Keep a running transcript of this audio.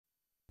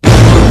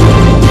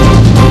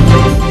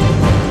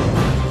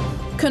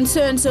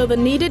Concerns over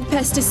needed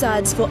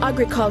pesticides for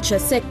agriculture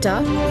sector.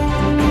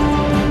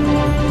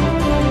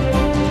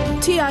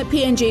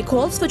 TIPNG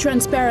calls for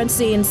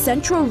transparency in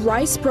Central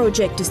Rice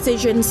Project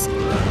decisions.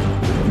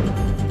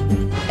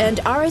 And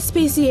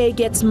RSPCA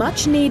gets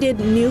much needed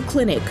new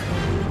clinic.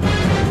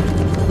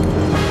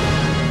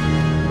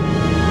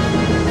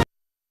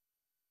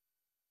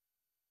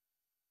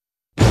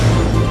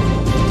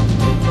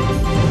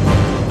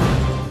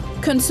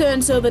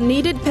 Concerns over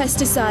needed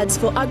pesticides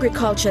for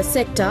agriculture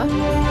sector.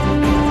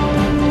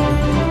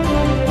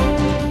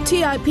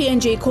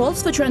 TIPNG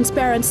calls for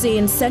transparency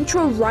in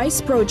Central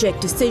Rice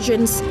Project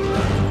decisions.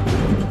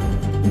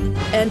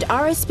 And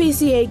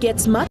RSPCA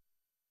gets much.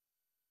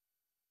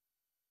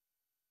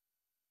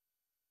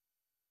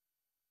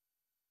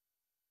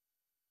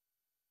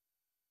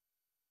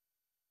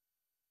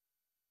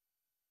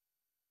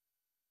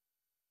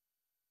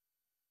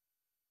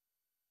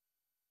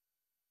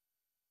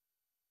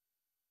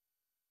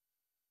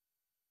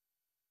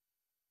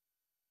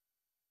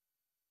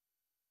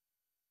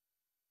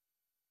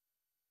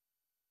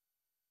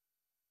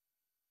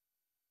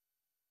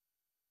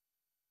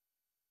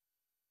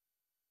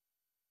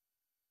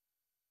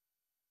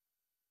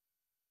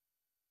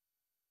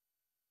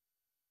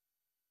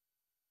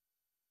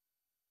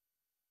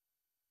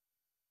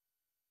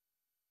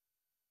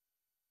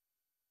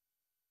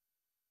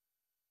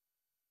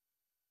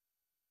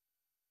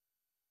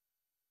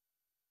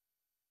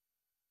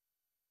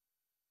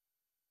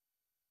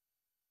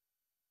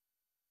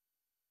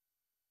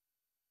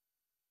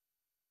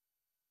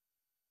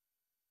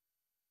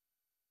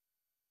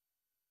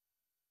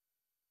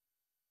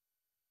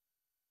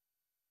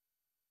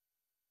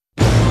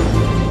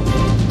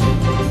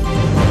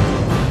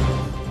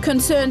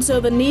 Concerns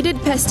over needed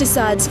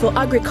pesticides for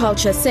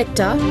agriculture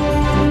sector.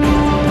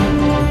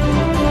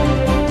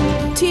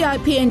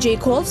 TIPNG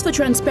calls for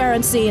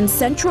transparency in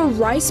Central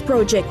Rice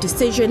Project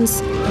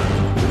decisions.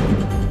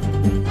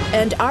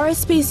 And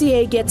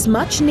RSPCA gets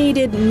much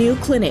needed new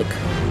clinic.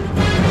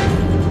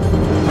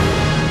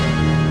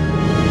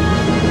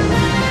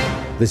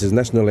 This is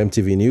National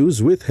EMTV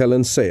News with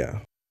Helen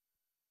Sayer.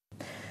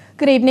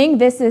 Good evening,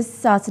 this is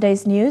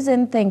Saturday's news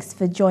and thanks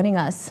for joining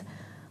us.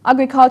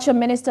 Agriculture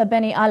Minister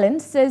Benny Allen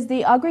says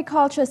the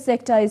agriculture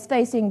sector is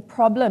facing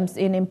problems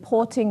in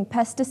importing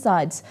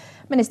pesticides.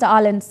 Minister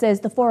Allen says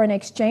the foreign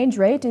exchange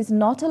rate is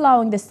not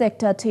allowing the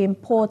sector to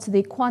import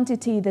the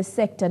quantity the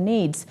sector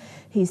needs.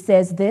 He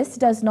says this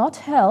does not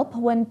help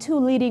when two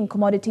leading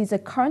commodities are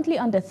currently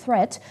under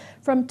threat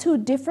from two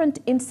different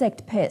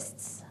insect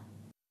pests.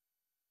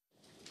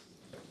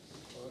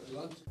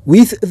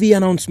 With the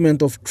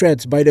announcement of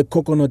threats by the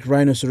coconut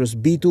rhinoceros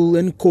beetle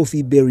and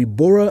coffee berry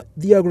borer,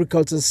 the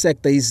agriculture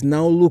sector is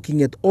now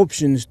looking at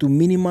options to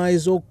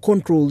minimize or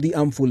control the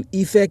harmful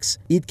effects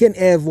it can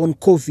have on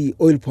coffee,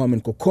 oil palm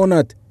and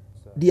coconut.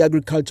 The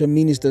agriculture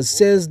minister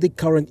says the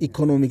current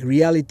economic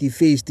reality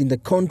faced in the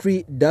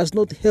country does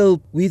not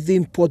help with the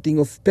importing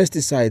of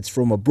pesticides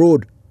from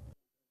abroad.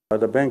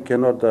 The bank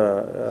cannot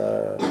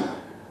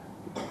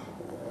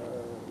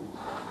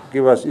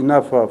give us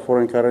enough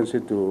foreign currency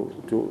to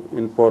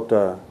import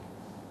the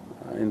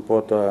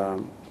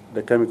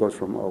chemicals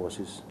from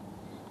overseas.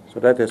 So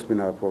that has been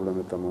our problem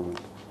at the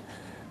moment.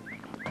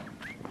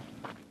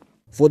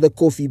 For the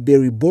coffee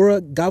berry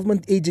borer,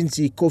 government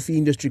agency Coffee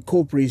Industry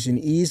Corporation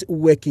is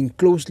working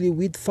closely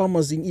with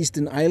farmers in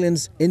Eastern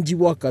Islands and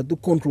Jiwaka to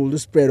control the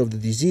spread of the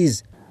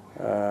disease.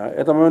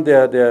 At the moment they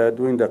are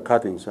doing the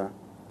cuttings,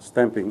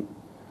 stamping.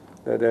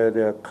 They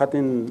are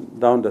cutting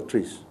down the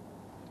trees.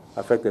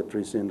 Affected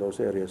trees in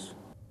those areas.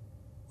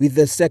 With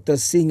the sector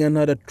seeing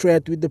another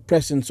threat with the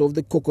presence of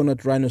the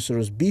coconut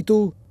rhinoceros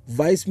beetle,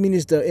 Vice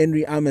Minister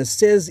Henry Ames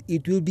says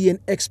it will be an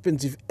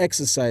expensive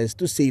exercise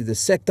to save the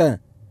sector.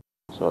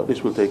 So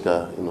this will take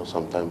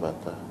some time, but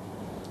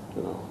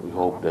we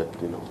hope that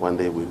one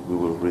day we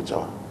will reach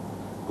our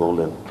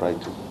goal and try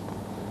to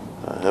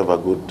have a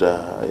good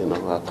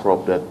a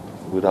crop that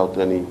without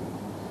any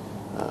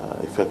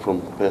effect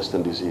from pest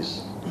and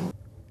disease.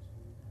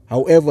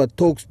 However,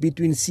 talks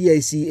between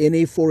CIC and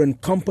a foreign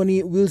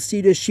company will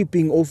see the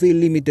shipping of a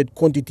limited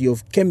quantity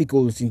of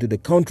chemicals into the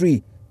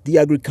country. The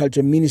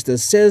agriculture minister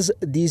says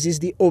this is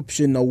the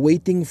option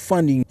awaiting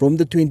funding from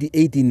the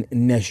 2018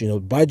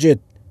 national budget.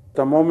 At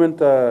the moment,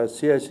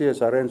 CIC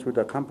has arranged with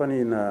a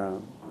company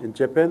in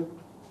Japan.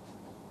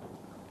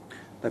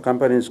 The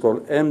company is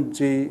called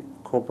MG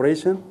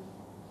Corporation.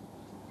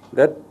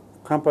 That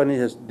company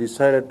has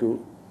decided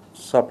to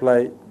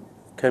supply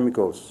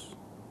chemicals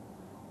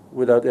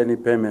without any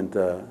payment,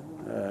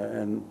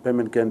 and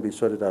payment can be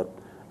sorted out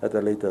at a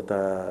later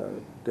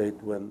date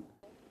when.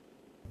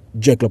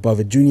 Jack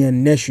Lopave Jr.,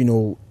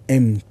 National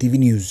EMTV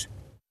News.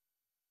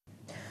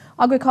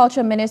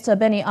 Agriculture Minister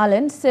Benny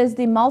Allen says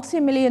the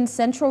multi-million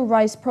Central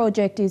Rice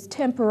Project is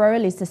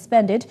temporarily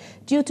suspended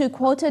due to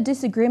quota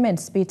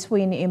disagreements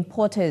between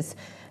importers.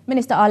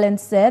 Minister Allen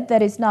said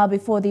that is now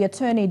before the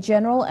Attorney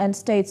General and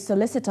State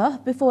Solicitor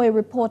before a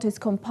report is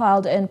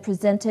compiled and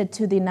presented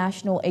to the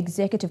National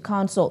Executive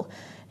Council.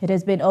 It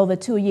has been over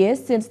 2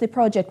 years since the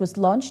project was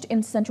launched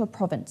in Central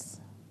Province.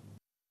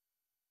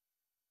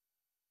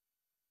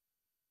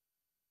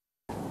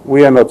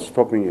 we are not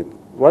stopping it.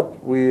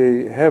 What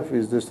we have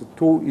is just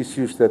two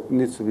issues that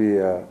needs to be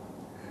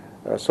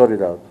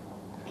sorted out.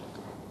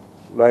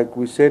 Like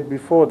we said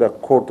before, the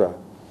quota,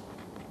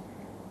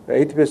 the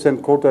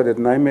 80% quota that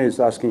NIME is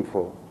asking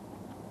for,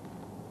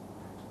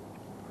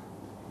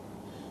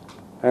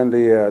 and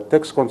the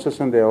tax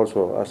concession they are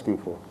also asking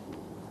for.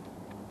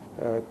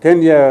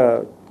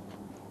 10-year,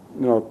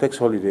 tax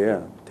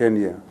holiday,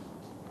 10-year.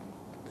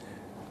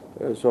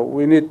 So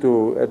we need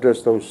to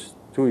address those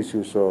two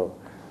issues. So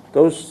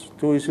those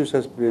two issues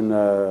have been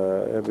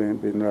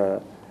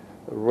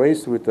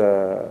raised with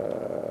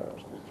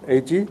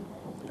AG,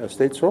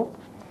 State SO,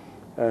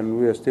 and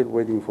we are still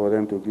waiting for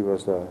them to give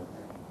us the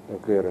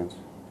clearance.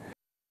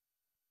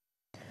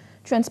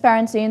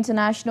 Transparency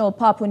International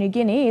Papua New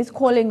Guinea is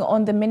calling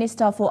on the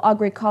Minister for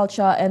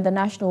Agriculture and the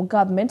national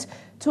government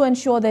to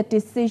ensure that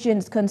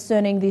decisions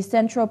concerning the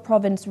Central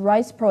Province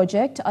Rice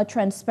Project are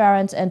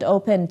transparent and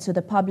open to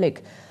the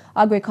public.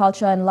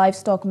 Agriculture and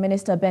Livestock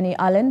Minister Benny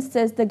Allen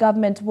says the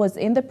government was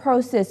in the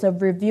process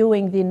of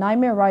reviewing the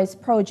Naime Rice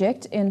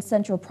Project in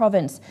Central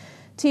Province.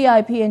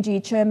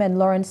 TIPNG Chairman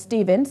Lawrence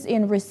Stevens,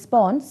 in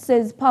response,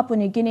 says Papua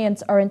New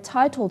Guineans are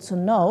entitled to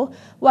know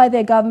why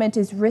their government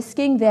is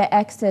risking their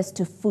access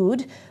to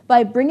food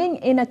by bringing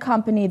in a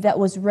company that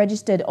was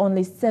registered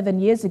only 7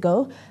 years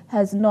ago,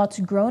 has not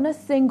grown a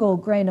single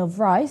grain of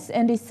rice,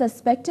 and is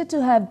suspected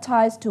to have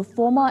ties to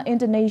former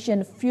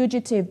Indonesian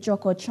fugitive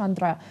Joko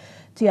Chandra.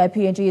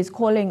 TIPNG is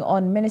calling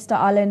on Minister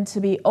Allen to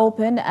be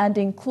open and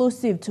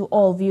inclusive to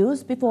all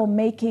views before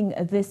making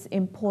this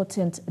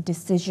important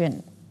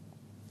decision.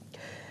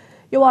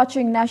 You're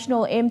watching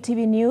National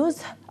EMTV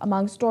News.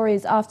 Among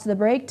stories after the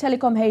break,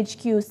 Telecom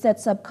HQ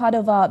sets up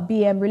Kadova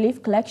BM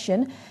relief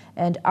collection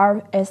and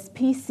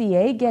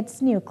RSPCA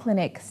gets new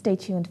clinic. Stay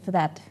tuned for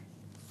that.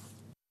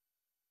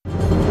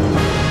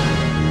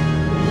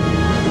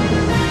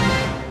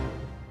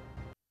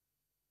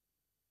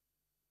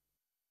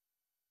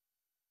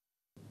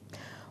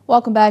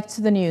 Welcome back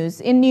to the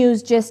news. In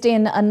news just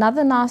in,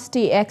 another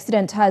nasty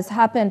accident has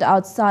happened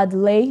outside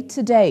Lae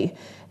today.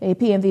 A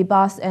PMV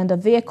bus and a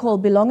vehicle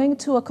belonging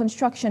to a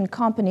construction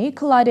company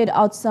collided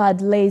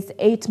outside Lae's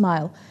 8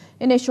 Mile.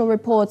 Initial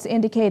reports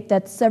indicate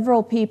that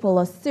several people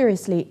are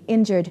seriously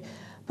injured.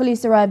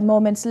 Police arrived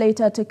moments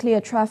later to clear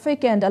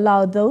traffic and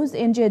allow those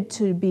injured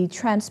to be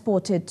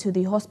transported to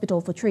the hospital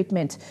for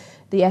treatment.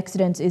 The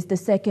accident is the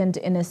second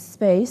in a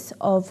space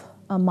of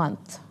a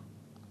month.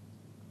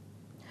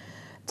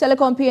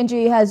 Telecom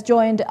PNG has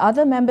joined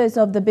other members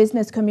of the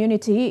business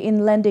community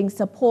in lending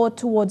support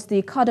towards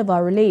the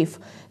Kadova relief.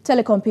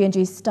 Telecom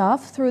PNG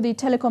staff, through the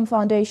Telecom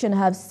Foundation,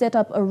 have set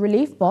up a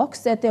relief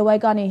box at their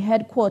Waigani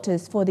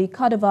headquarters for the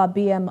Kadova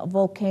BM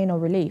volcano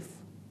relief.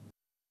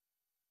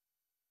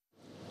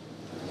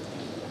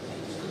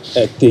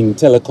 Acting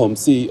Telecom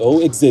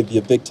CEO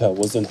Xavier Victor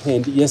was on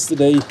hand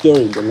yesterday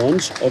during the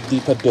launch of the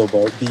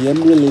Kadova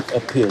BM relief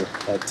appeal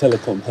at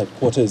Telecom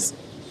headquarters.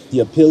 The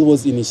appeal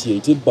was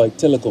initiated by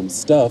Telecom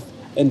staff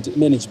and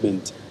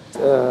management.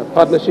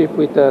 Partnership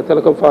with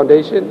Telecom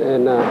Foundation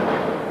and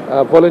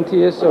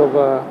volunteers of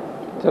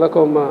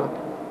Telecom,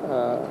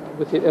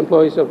 with the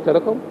employees of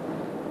Telecom,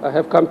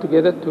 have come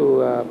together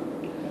to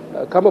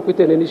come up with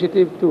an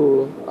initiative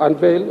to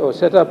unveil or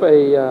set up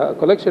a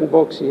collection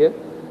box here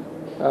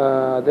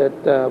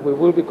that we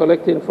will be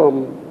collecting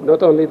from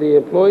not only the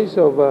employees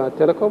of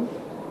Telecom,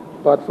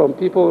 but from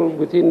people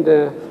within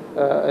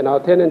and our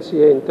tenants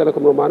here in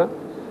Telecom Romana,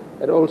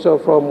 and also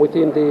from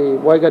within the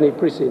Waigani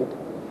precinct,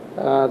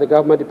 the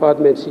government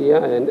departments here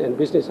and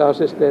business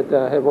houses that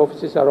have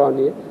offices around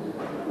here.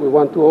 We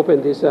want to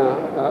open this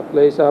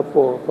place up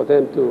for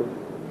them to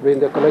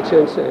bring the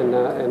collections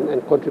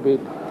and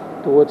contribute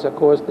towards a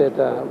cause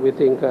that we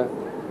think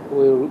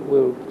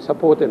will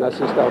support and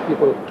assist our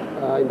people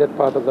in that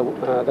part of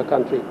the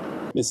country.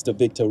 Mr.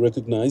 Victor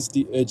recognized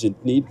the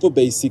urgent need for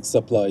basic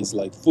supplies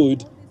like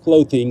food,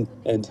 clothing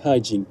and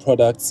hygiene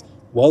products,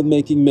 while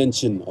making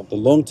mention of the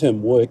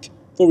long-term work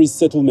for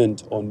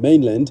resettlement on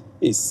mainland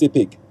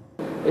ECPIG.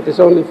 It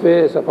is only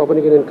fair as a Papua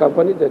New Guinean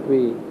company that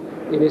we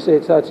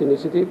initiate such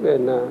initiative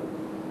and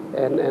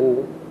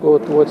go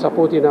towards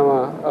supporting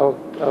our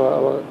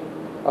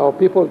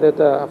people that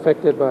are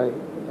affected by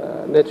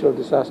natural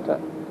disaster.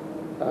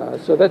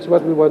 So that's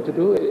what we want to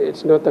do.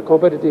 It's not a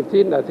competitive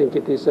thing. I think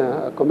it is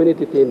a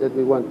community thing that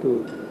we want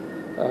to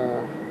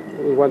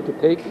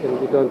take, and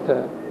we don't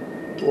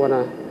want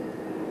to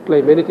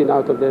claim anything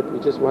out of that. We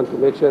just want to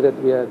make sure that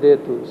we are there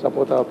to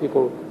support our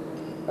people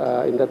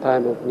in the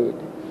time of need.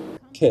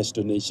 Cash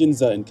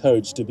donations are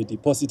encouraged to be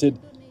deposited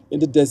in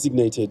the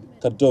designated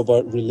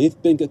Kadova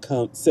Relief Bank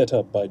account set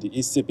up by the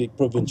ECPIG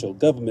provincial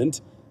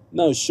government,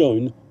 now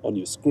shown on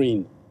your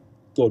screen.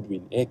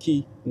 Godwin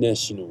Eki,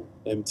 National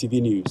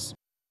EMTV News.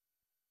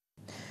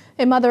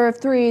 A mother of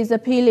 3 is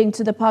appealing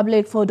to the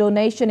public for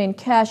donation in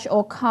cash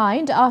or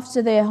kind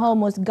after their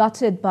home was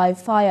gutted by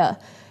fire.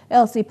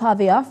 Elsie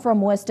Pavia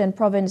from Western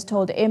Province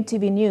told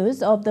EMTV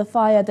News of the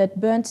fire that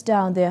burnt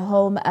down their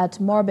home at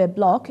Morbe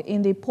Block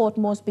in the Port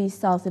Moresby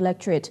South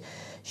electorate.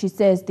 She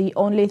says the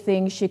only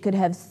thing she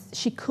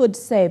could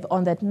save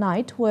on that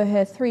night were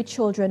her 3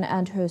 children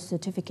and her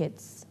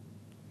certificates.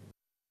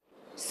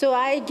 So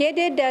I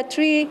gathered the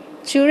 3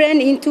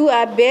 children into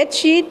a bed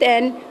sheet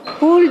and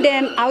pulled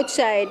them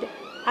outside.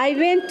 I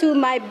went to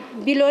my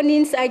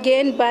belongings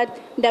again, but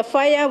the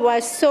fire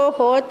was so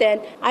hot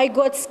and I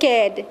got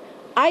scared.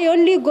 I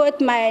only got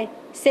my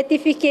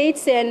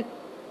certificates and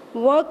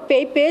work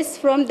papers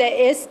from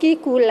the ski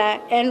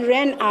cooler and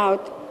ran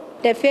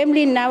out. The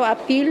family now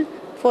appealed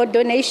for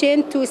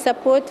donation to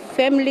support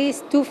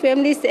families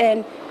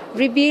and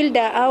rebuild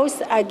the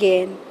house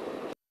again.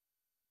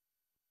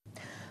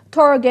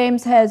 Toro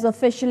Games has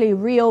officially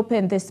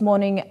reopened this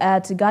morning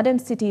at Garden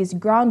City's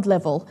ground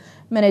level.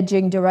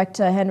 Managing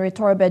Director Henry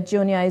Torbett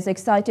Jr. is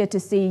excited to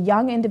see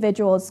young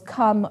individuals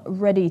come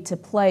ready to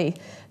play.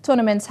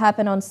 Tournaments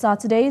happen on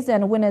Saturdays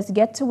and winners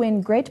get to win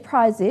great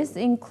prizes,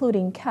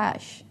 including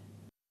cash.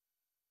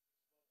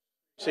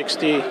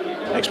 60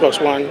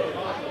 Xbox One.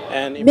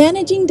 And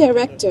Managing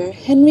Director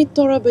Henry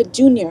Torbett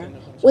Jr.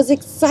 was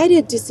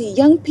excited to see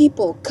young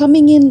people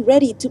coming in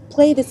ready to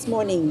play this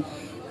morning.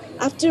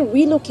 After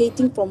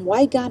relocating from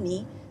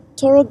Waigami,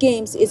 Toro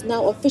Games is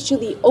now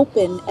officially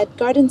open at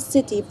Garden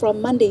City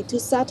from Monday to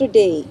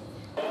Saturday.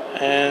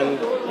 And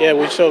yeah,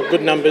 we saw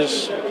good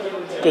numbers,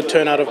 good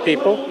turnout of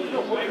people.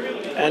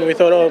 And we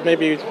thought, oh,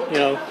 maybe,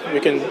 we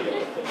can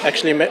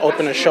actually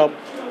open a shop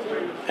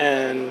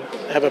and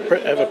have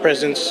a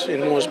presence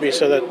in Moresby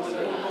so that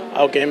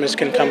our gamers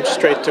can come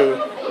straight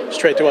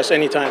to us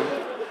anytime.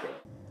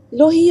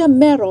 Lohia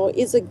Mero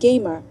is a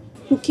gamer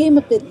who came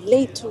a bit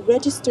late to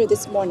register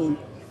this morning,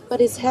 but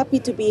is happy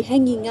to be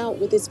hanging out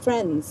with his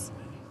friends.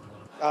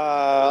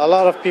 A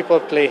lot of people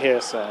play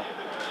here, so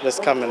let's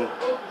come and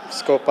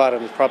scope out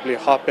and probably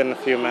hop in a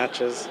few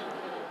matches.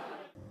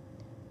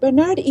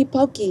 Bernard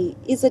Ipauki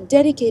is a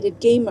dedicated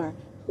gamer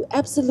who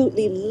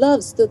absolutely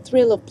loves the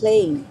thrill of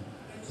playing.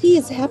 He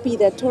is happy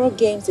that Toro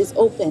Games is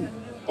open,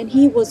 and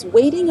he was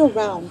waiting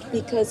around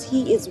because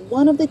he is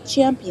one of the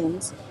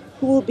champions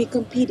who will be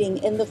competing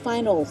in the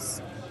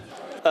finals.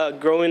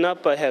 Growing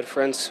up, I had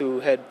friends who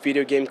had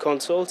video game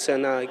consoles,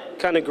 and I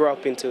kind of grew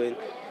up into it.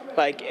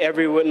 Like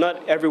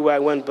not everywhere I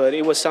went, but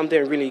it was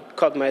something that really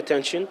caught my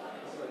attention.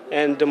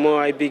 And the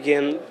more I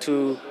began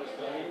to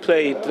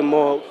play, the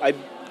more I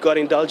got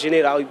indulged in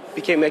it. I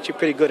became actually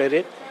pretty good at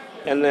it,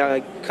 and I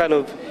kind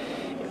of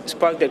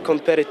sparked that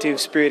competitive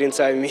spirit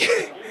inside me.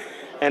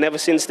 And ever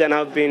since then,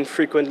 I've been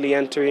frequently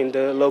entering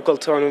the local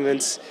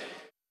tournaments.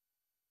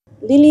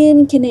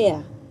 Lillian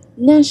Kinea,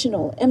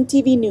 National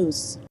EMTV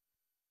News.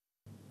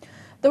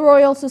 The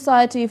Royal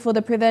Society for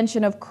the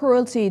Prevention of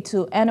Cruelty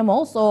to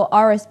Animals, or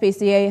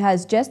RSPCA,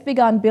 has just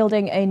begun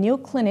building a new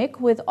clinic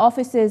with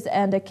offices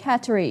and a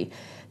cattery.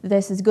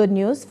 This is good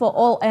news for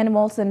all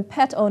animals and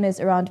pet owners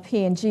around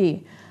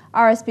PNG.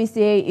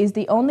 RSPCA is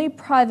the only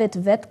private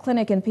vet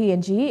clinic in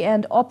PNG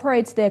and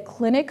operates their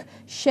clinic,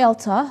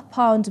 shelter,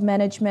 pound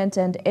management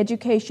and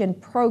education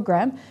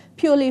program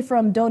purely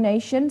from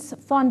donations,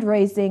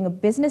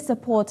 fundraising, business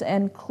support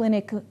and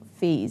clinic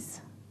fees.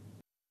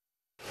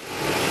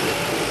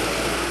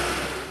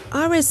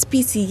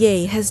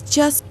 RSPCA has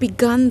just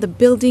begun the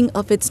building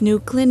of its new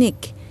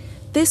clinic.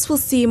 This will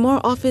see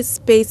more office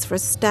space for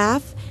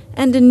staff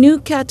and a new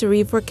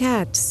cattery for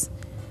cats.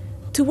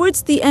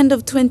 Towards the end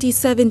of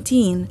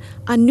 2017,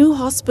 a new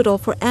hospital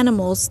for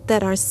animals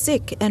that are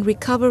sick and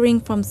recovering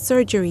from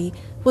surgery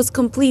was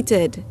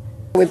completed.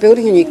 We're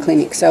building a new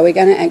clinic, so we're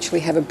going to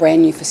actually have a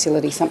brand new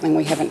facility, something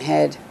we haven't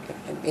had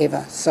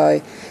ever.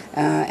 So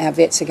our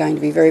vets are going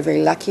to be very,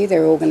 very lucky.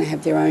 They're all going to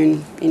have their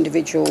own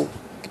individual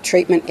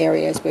treatment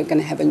areas. We're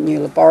going to have a new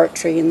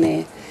laboratory in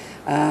there.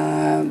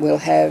 We'll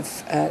have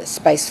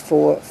space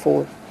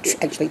for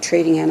actually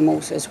treating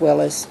animals as well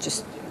as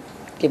just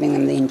giving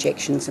them the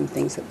injections and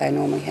things that they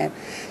normally have.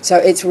 So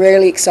it's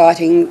really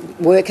exciting.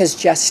 Work has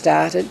just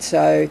started,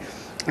 so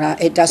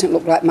it doesn't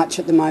look like much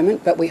at the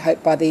moment, but we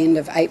hope by the end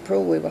of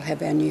April we will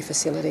have our new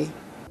facility.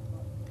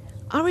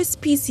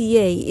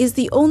 RSPCA is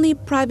the only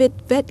private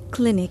vet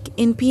clinic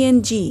in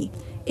PNG.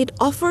 It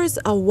offers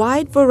a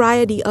wide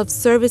variety of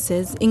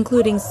services,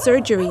 including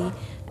surgery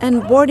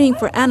and boarding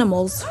for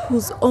animals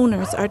whose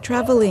owners are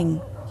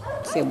traveling.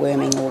 They're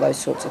worming, all those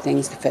sorts of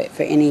things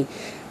for any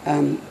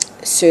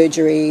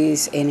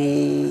surgeries,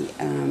 any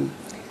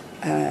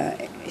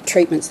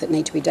treatments that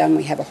need to be done.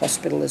 We have a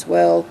hospital as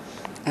well,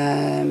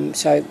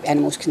 so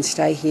animals can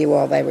stay here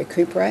while they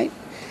recuperate.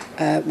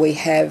 We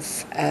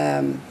have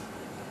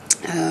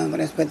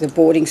the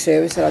boarding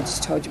service that I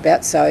just told you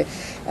about, so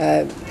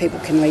people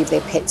can leave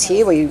their pets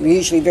here. We're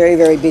usually very,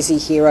 very busy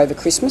here over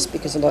Christmas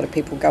because a lot of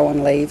people go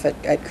on leave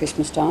at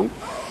Christmas time.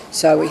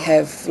 So we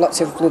have lots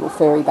of little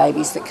furry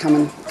babies that come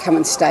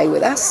and stay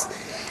with us.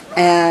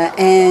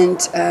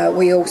 And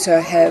we also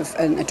have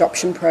an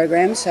adoption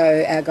program,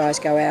 so our guys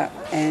go out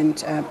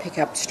and pick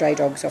up stray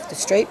dogs off the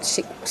street,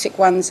 sick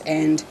ones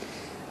and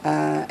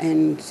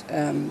and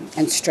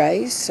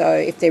strays. So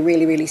if they're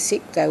really, really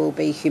sick, they will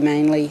be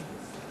humanely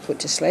put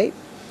to sleep,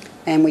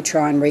 and we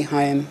try and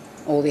rehome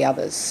all the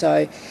others.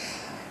 So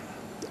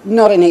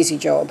not an easy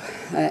job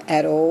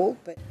at all.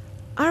 But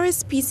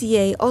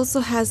RSPCA also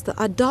has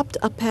the Adopt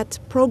a Pet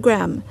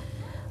program.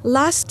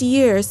 Last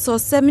year saw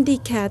 70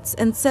 cats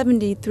and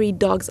 73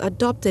 dogs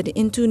adopted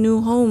into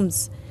new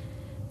homes.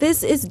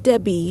 This is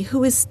Debbie,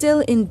 who is still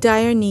in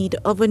dire need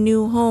of a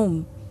new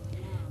home.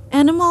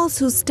 Animals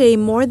who stay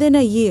more than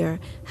a year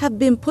have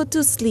been put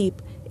to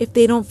sleep if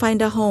they don't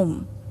find a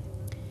home.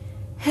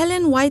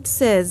 Helen White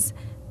says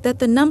that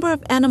the number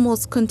of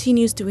animals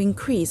continues to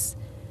increase,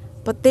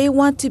 but they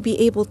want to be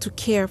able to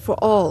care for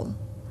all.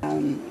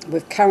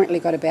 We've currently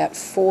got about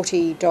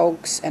 40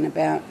 dogs and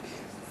about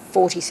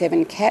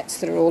 47 cats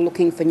that are all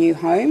looking for new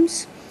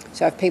homes.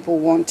 So if people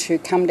want to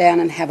come down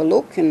and have a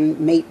look and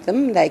meet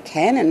them, they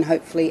can, and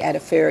hopefully add a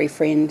furry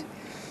friend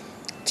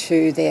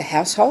to their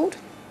household.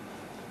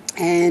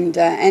 And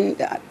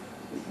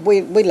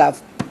we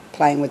love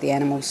playing with the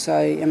animals. So,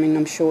 I mean,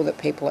 I'm sure that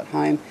people at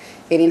home,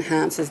 it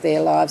enhances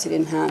their lives, it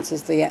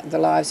enhances the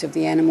lives of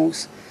the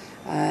animals.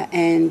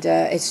 And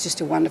it's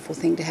just a wonderful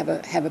thing to have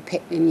a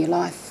pet in your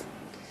life.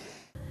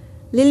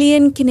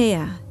 Lillian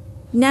Kinea,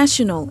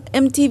 National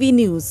EMTV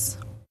News.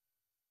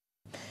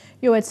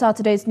 You're at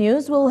Saturday's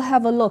News. We'll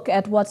have a look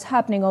at what's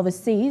happening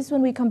overseas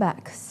when we come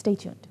back. Stay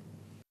tuned.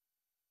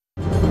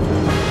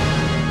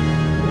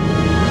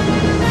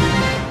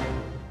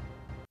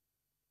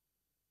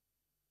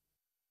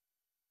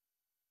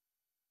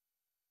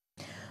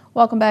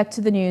 Welcome back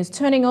to the news.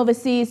 Turning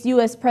overseas,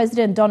 U.S.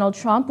 President Donald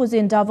Trump was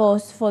in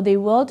Davos for the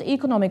World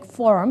Economic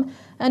Forum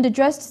and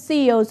addressed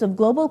CEOs of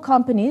global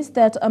companies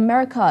that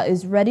America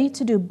is ready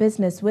to do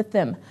business with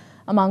them.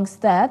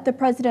 Amongst that, the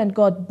president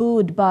got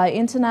booed by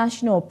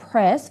international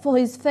press for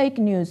his fake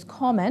news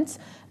comments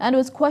and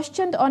was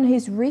questioned on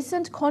his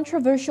recent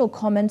controversial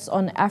comments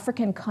on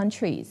African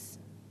countries.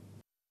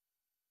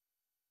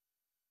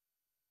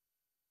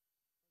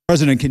 The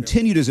president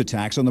continued his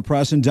attacks on the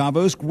press in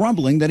Davos,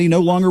 grumbling that he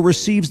no longer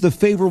receives the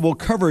favorable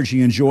coverage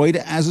he enjoyed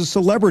as a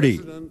celebrity.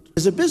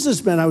 As a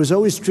businessman, I was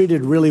always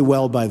treated really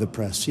well by the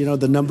press. You know,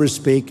 the numbers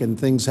speak and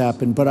things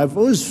happen, but I've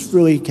always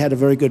really had a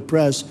very good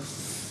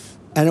press.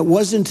 And it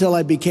wasn't until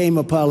I became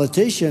a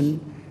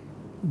politician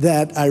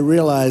that I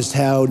realized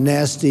how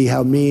nasty,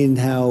 how mean,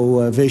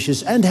 how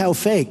vicious, and how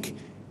fake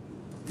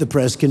the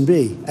press can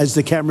be as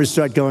the cameras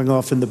start going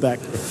off in the back.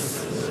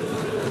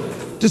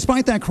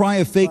 Despite that cry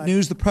of fake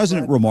news, the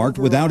president remarked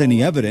without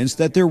any evidence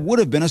that there would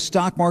have been a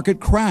stock market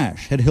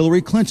crash had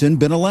Hillary Clinton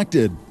been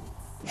elected.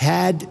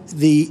 Had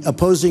the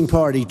opposing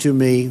party to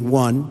me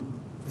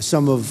won,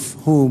 some of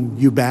whom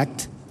you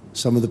backed,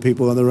 some of the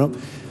people in the room,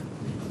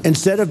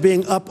 instead of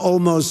being up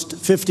almost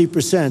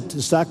 50%,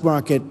 the stock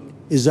market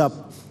is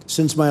up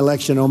since my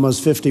election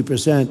almost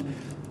 50%.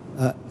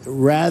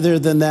 Rather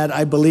than that,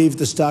 I believe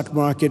the stock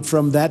market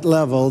from that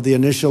level, the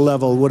initial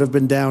level, would have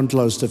been down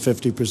close to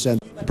 50%.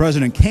 The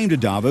president came to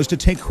Davos to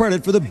take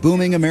credit for the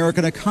booming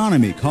American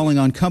economy, calling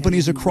on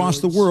companies across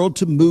the world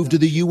to move to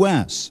the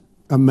U.S.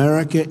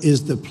 America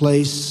is the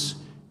place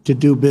to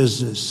do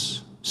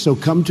business. So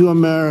come to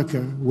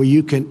America, where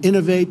you can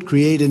innovate,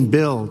 create, and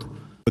build.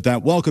 But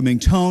that welcoming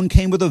tone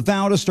came with a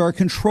vow to start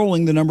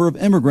controlling the number of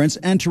immigrants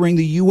entering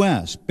the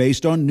U.S.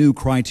 based on new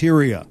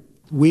criteria.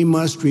 We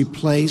must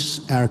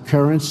replace our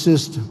current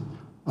system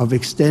of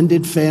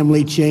extended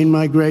family chain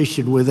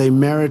migration with a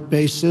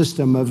merit-based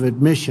system of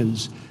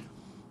admissions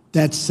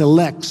that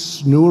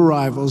selects new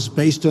arrivals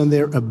based on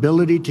their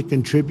ability to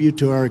contribute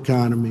to our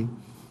economy,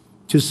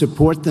 to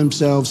support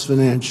themselves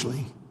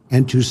financially,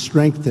 and to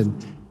strengthen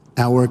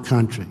our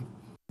country.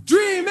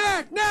 Dream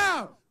Act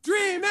now!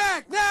 Dream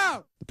Act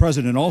now! The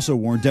president also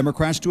warned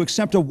Democrats to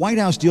accept a White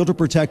House deal to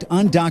protect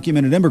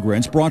undocumented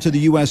immigrants brought to the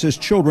U.S. as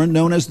children,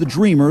 known as the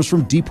Dreamers,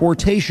 from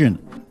deportation.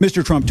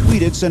 Mr. Trump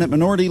tweeted Senate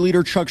Minority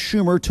Leader Chuck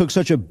Schumer took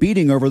such a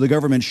beating over the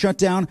government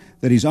shutdown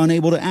that he's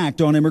unable to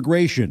act on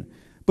immigration.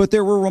 But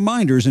there were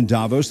reminders in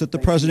Davos that the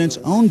president's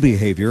own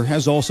behavior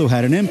has also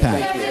had an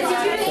impact.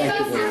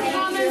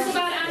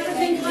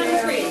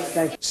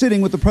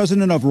 Sitting with the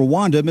president of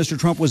Rwanda, Mr.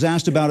 Trump was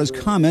asked about his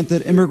comment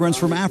that immigrants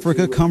from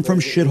Africa come from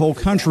shithole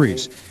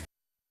countries.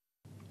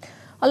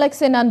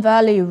 Alexei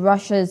Navalny,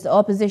 Russia's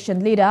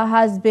opposition leader,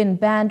 has been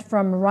banned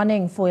from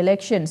running for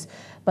elections.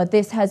 But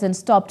this hasn't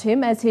stopped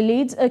him as he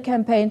leads a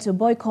campaign to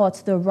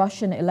boycott the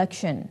Russian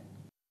election.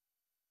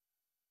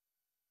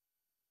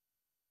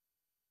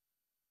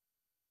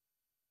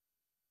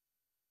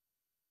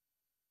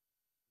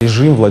 The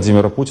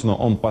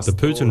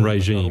Putin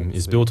regime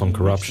is built on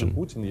corruption,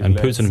 and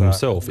Putin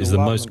himself is the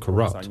most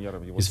corrupt.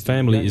 His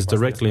family is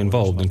directly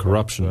involved in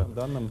corruption.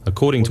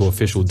 According to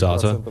official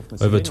data,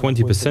 over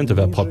 20% of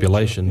our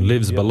population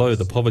lives below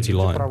the poverty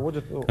line.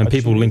 And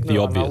people link the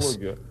obvious.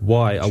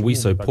 Why are we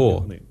so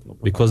poor?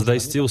 Because they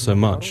steal so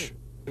much.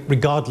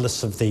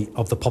 Regardless of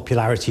the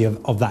popularity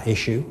of that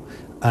issue,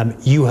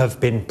 you have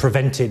been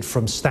prevented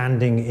from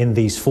standing in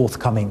these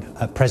forthcoming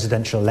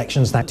presidential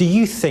elections. Now, do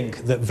you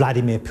think that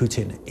Vladimir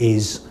Putin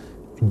is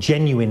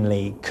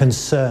genuinely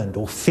concerned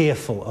or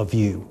fearful of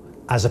you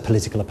as a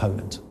political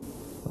opponent?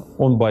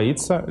 Он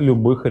боится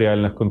любых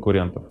реальных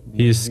конкурентов.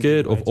 He is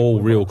scared of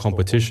all real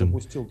competition.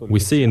 We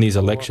see in these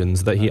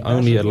elections that he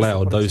only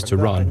allowed those to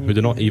run who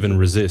do not even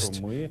resist,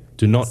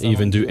 do not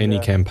even do any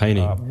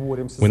campaigning.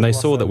 When they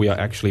saw that we are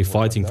actually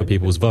fighting for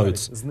people's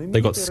votes, they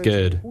got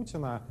scared.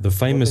 The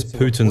famous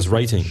Putin's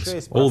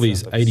ratings, all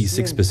these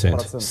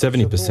 86%,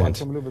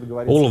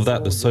 70%, all of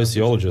that the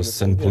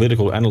sociologists and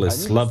political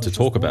analysts love to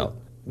talk about.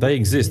 They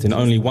exist in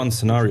only one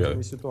scenario,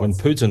 when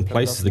Putin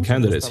places the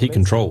candidates he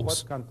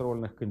controls.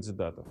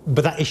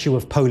 But that issue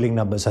of polling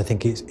numbers, I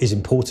think, is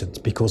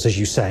important because, as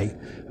you say,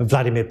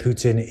 Vladimir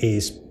Putin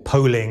is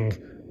polling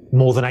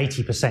more than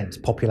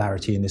 80%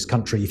 popularity in this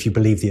country, if you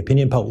believe the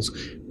opinion polls,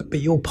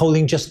 but you're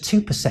polling just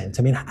 2%.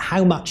 I mean,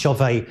 how much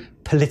of a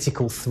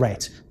political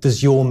threat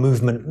does your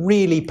movement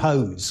really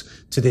pose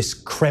to this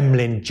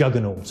Kremlin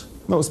juggernaut?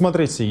 Ну,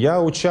 смотрите, я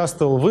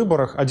участвовал в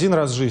выборах один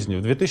раз в жизни,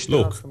 в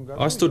 2012 году. Look,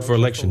 I stood for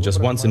election just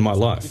once in my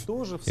life.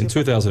 In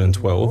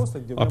 2012,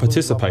 I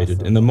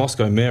participated in the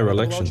Moscow mayor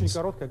elections,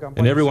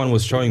 and everyone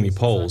was showing me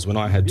polls when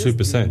I had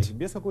 2%.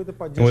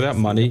 And without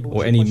money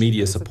or any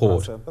media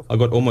support, I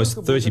got almost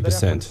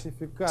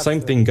 30%.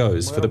 Same thing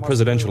goes for the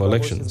presidential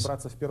elections.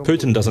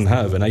 Putin doesn't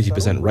have an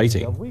 80%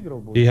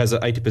 rating. He has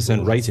an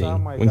 80% rating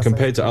when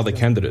compared to other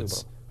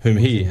candidates, whom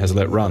he has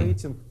let run.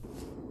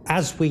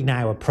 As we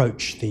now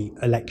approach the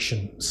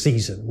election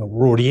season, well,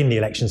 we're already in the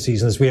election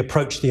season, as we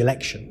approach the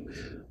election,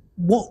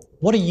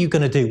 what are you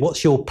going to do?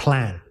 What's your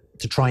plan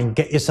to try and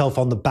get yourself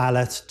on the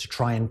ballot, to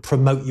try and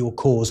promote your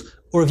cause?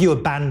 Or have you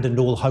abandoned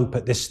all hope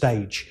at this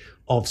stage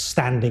of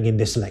standing in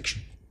this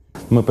election?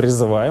 Мы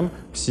призываем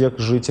всех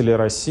жителей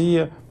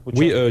России.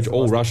 We urge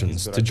all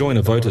Russians to join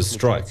a voters'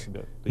 strike,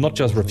 not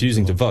just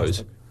refusing to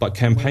vote, but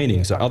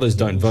campaigning so others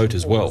don't vote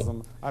as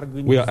well.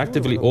 We are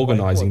actively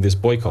organising this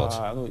boycott,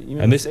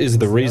 and this is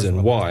the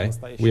reason why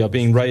we are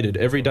being raided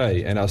every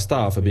day and our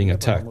staff are being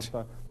attacked.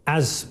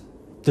 As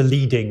the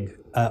leading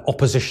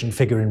opposition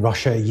figure in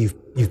Russia,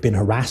 you've been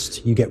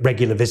harassed. You get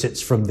regular visits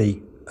from the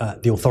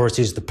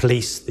authorities, the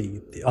police,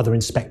 the other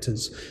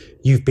inspectors.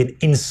 You've been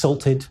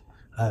insulted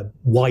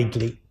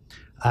widely,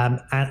 and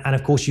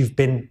of course you've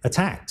been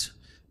attacked.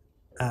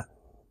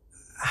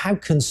 How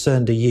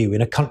concerned are you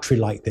in a country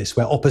like this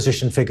where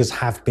opposition figures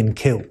have been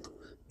killed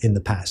in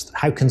the past?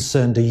 How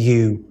concerned are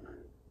you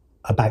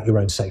about your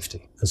own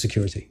safety and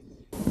security?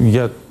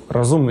 Я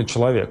разумный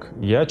человек.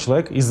 Я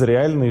человек из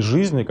реальной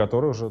жизни,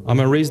 который уже... I'm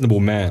a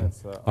reasonable man.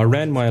 I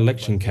ran my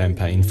election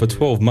campaign for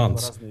 12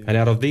 months, and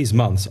out of these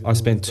months, I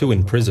spent 2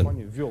 in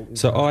prison.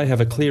 So I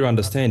have a clear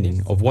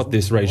understanding of what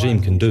this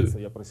regime can do.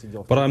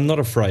 But I'm not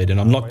afraid, and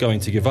I'm not going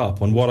to give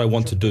up on what I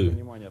want to do.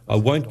 I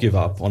won't give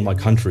up on my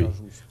country.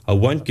 I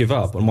won't give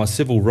up on my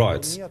civil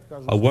rights.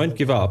 I won't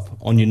give up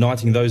on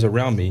uniting those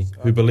around me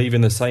who believe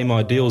in the same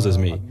ideals as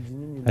me.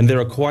 And there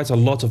are quite a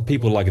lot of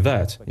people like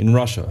that in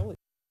Russia.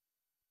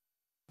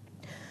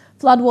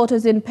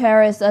 Floodwaters in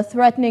Paris are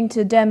threatening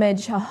to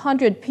damage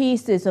 100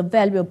 pieces of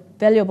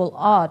valuable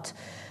art.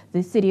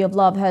 The City of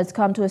Love has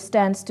come to a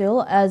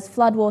standstill as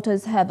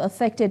floodwaters have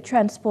affected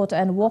transport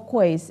and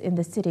walkways in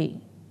the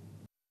city.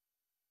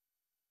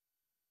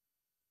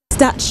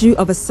 Statue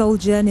of a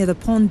soldier near the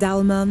Pont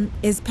d'Alma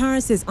is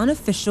Paris's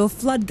unofficial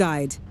flood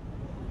guide.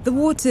 The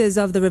waters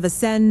of the River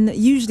Seine,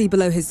 usually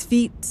below his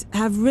feet,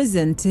 have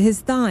risen to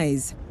his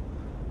thighs.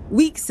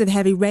 Weeks of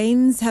heavy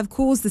rains have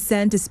caused the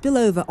Seine to spill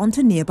over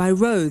onto nearby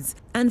roads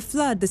and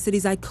flood the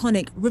city's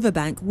iconic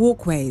riverbank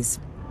walkways.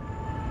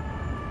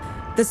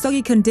 The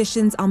soggy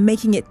conditions are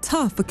making it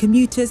tough for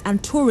commuters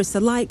and tourists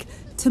alike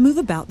to move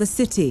about the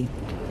city.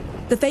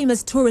 The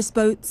famous tourist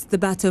boats, the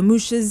bateaux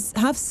mouches,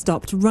 have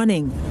stopped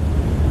running.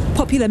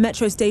 Popular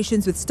metro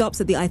stations with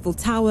stops at the Eiffel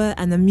Tower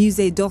and the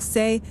Musée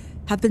d'Orsay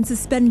have been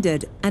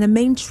suspended, and a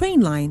main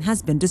train line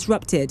has been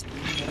disrupted.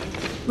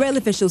 Rail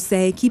officials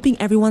say keeping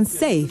everyone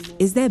safe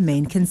is their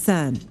main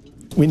concern.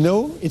 We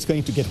know it's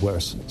going to get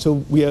worse,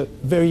 so we are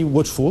very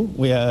watchful.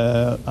 We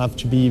have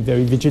to be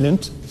very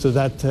vigilant so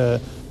that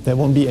there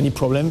won't be any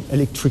problem,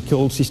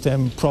 electrical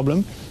system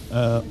problem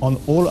on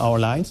all our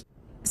lines.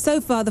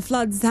 So far, the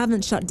floods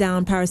haven't shut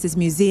down Paris's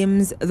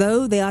museums,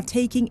 though they are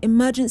taking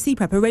emergency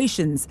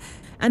preparations.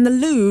 And the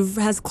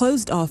Louvre has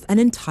closed off an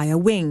entire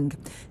wing.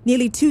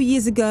 Nearly 2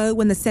 years ago,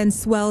 when the Seine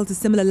swelled to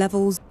similar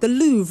levels, the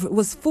Louvre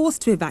was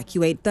forced to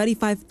evacuate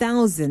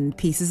 35,000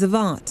 pieces of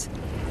art.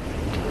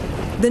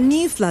 The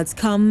new floods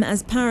come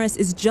as Paris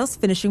is just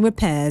finishing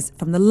repairs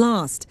from the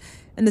last,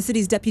 and the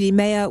city's deputy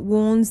mayor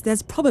warns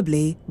there's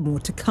probably more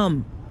to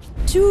come.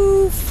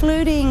 2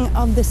 flooding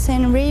of the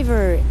Seine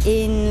River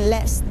in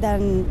less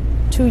than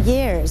 2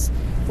 years.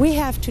 We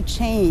have to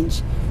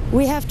change.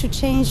 We have to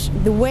change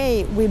the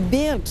way we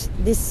built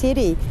this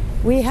city.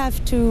 We have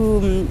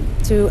to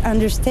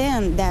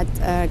understand that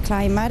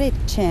climatic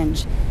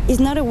change is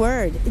not a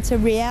word, it's a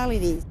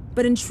reality.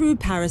 But in true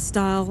Paris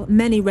style,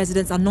 many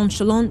residents are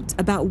nonchalant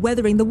about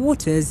weathering the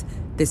waters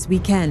this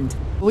weekend.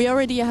 We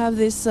already have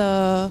this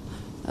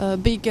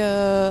big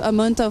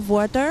amount of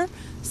water,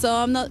 so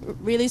I'm not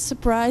really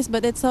surprised,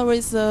 but it's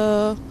always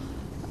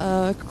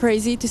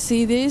crazy to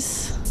see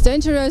this. It's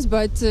dangerous,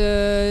 but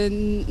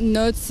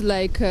not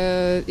like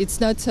it's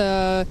not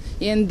the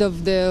end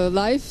of the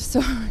life.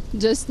 So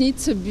just need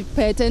to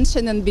pay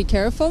attention and be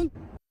careful.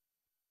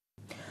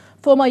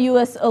 Former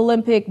U.S.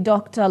 Olympic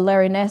Dr.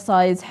 Larry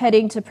Nassar is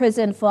heading to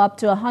prison for up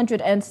to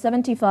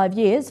 175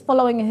 years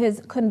following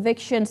his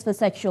convictions for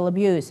sexual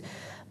abuse.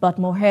 But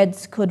more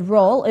heads could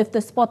roll if the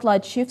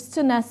spotlight shifts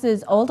to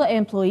Nassar's older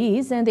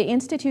employees and the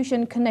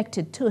institution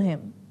connected to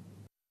him.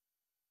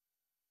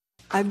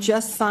 I've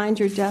just signed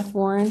your death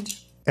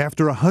warrant.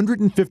 After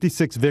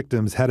 156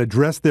 victims had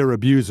addressed their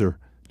abuser,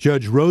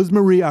 Judge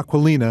Rosemarie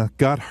Aquilina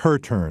got her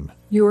turn.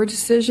 Your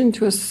decision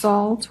to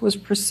assault was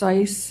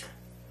precise,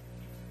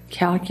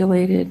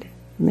 calculated,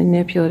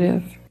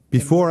 manipulative.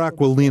 Before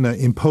Aquilina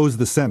imposed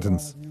the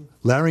sentence,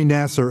 Larry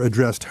Nassar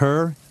addressed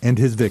her and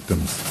his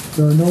victims.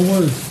 There are no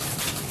words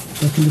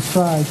that can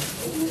describe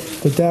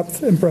the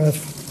depth and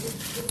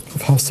breadth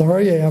of how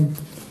sorry I am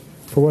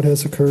for what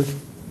has occurred.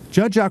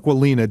 Judge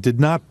Aquilina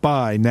did not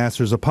buy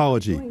Nassar's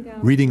apology,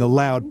 reading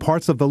aloud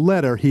parts of the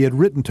letter he had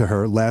written to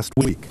her last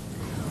week.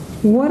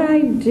 What I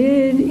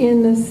did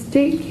in the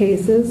state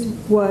cases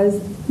was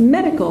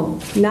medical,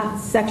 not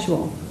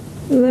sexual.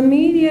 The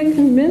media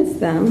convinced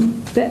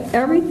them that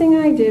everything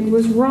I did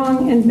was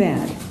wrong and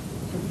bad.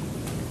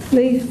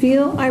 They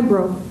feel I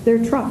broke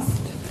their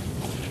trust.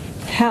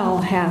 Hell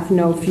hath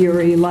no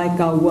fury like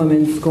a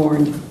woman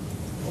scorned.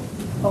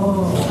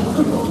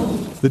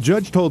 The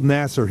judge told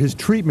Nassar his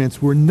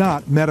treatments were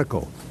not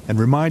medical and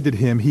reminded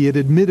him he had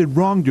admitted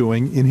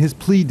wrongdoing in his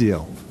plea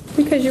deal.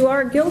 Because you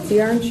are guilty,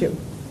 aren't you?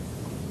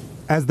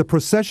 As the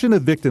procession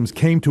of victims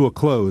came to a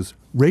close,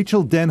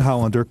 Rachel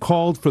Denhollander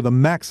called for the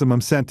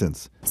maximum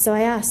sentence. So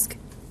I ask,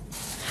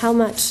 how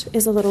much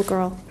is a little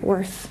girl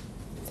worth?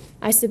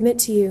 I submit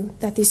to you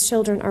that these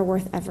children are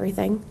worth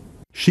everything.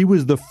 She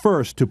was the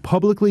first to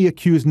publicly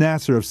accuse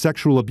Nassar of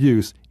sexual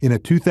abuse in a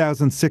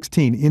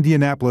 2016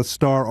 Indianapolis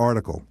Star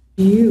article.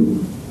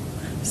 You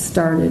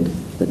started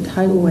the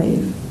tidal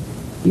wave.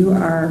 You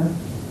are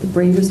the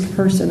bravest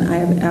person I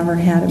have ever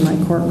had in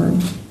my courtroom.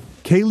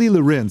 Kaylee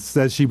Lorenz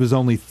says she was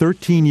only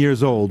 13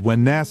 years old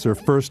when Nassar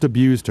first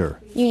abused her.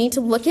 You need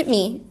to look at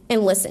me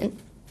and listen.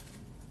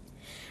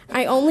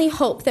 I only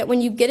hope that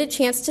when you get a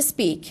chance to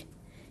speak,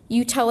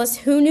 you tell us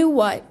who knew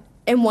what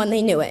and when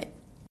they knew it.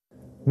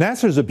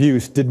 Nassar's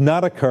abuse did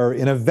not occur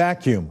in a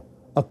vacuum.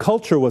 A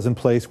culture was in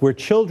place where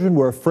children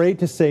were afraid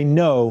to say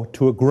no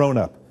to a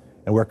grown-up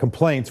and where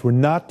complaints were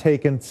not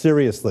taken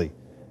seriously.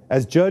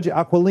 As Judge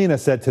Aquilina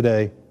said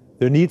today,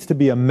 there needs to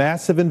be a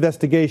massive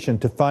investigation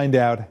to find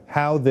out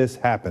how this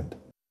happened.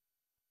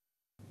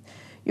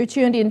 You're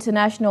tuned into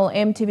National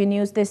EMTV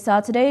News this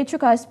Saturday.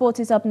 Chukai Sports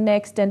is up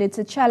next, and it's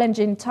a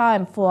challenging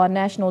time for our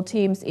national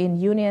teams in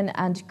union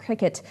and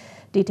cricket.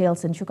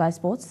 Details in Chukai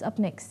Sports up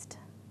next.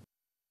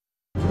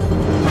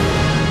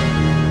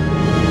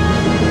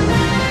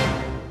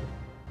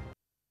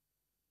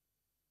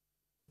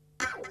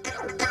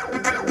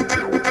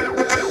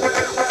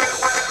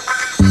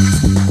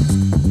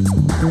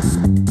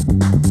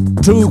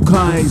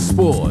 Chukai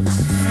Sports.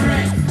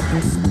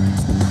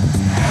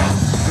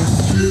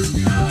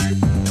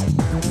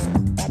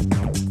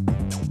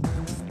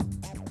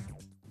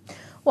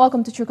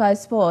 Welcome to Chukai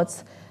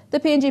Sports.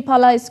 The PNG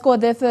Palais scored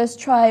their first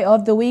try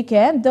of the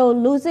weekend, though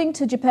losing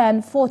to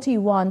Japan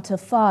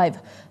 41-5.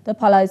 The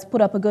Palais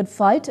put up a good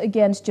fight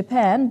against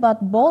Japan,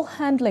 but ball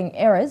handling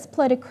errors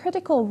played a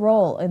critical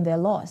role in their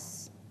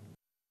loss.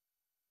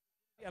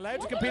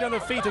 Allowed to compete on her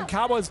feet, and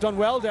Kawa's done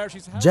well there.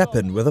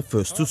 Japan were the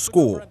first to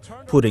score,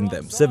 putting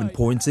them 7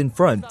 points in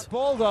front.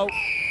 Ball though,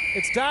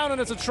 it's down and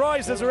it's a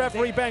try, says the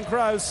referee Ben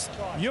Krause.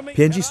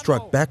 PNG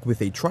struck back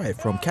with a try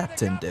from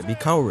captain Debbie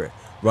Kaure,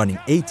 running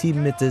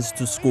 18 meters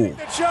to score.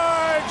 The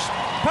charge!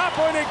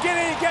 Papua New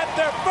Guinea get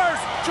their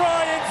first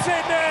try in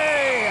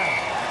Sydney!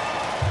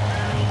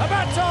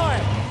 About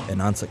time! An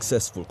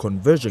unsuccessful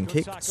conversion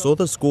kick saw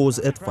the scores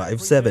at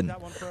 5-7.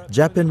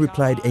 Japan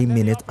replied a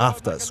minute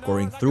after,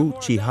 scoring through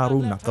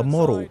Chiharu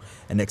Nakamura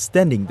and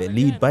extending their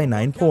lead by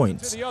 9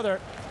 points. Chiharu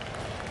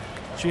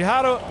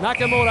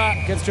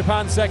Nakamura gets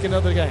Japan's second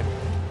of the game.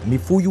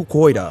 Mifuyu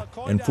Koida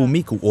and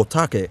Fumiku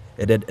Otake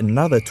added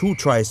another 2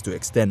 tries to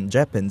extend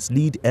Japan's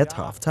lead at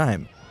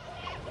halftime.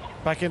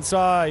 Back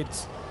inside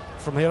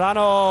from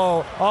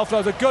Hirano.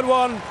 Offload, a good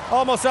one,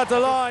 almost at the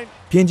line.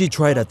 PNG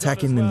tried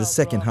attacking in the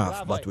second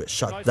half, but were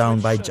shut down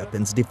by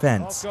Japan's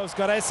defense. Off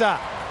goes Garesa,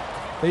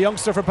 the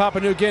youngster from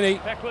Papua New Guinea.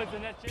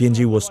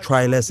 PNG was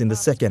tryless in the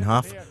second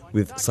half,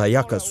 with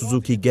Sayaka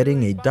Suzuki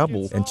getting a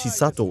double and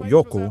Chisato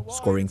Yoko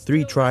scoring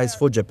 3 tries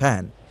for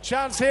Japan.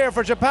 Chance here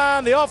for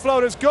Japan, the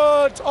offload is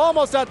good,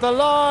 almost at the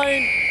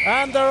line,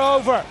 and they're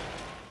over.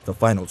 The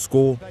final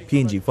score,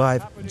 PNG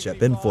 5,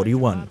 Japan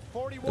 41.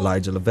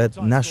 Elijah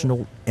Levet,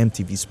 National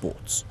EMTV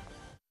Sports.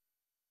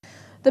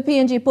 The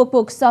PNG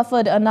Pukpuk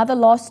suffered another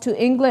loss to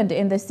England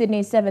in the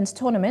Sydney Sevens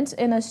tournament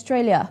in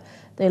Australia.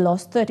 They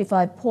lost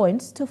 35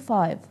 points to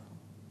 5.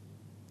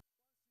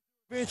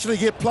 Eventually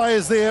get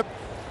players there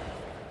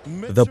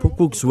The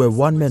Pukpuks were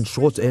one man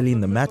short early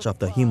in the match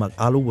after Himak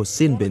Alu was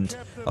sin-binned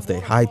after a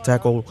high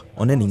tackle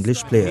on an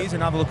English player. Here's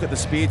another look at the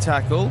spear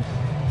tackle.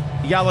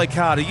 Yellow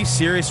card. Are you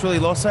serious, really,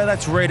 Losso?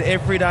 That's red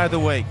every day of the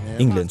week.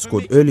 England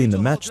scored early in the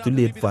match to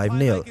lead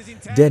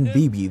 5-0. Dan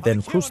Beebe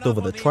then crossed over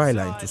the try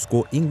line to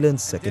score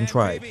England's second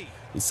try.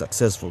 His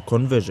successful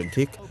conversion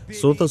kick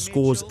saw the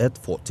scores at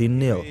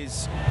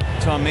 14-0.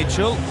 Tom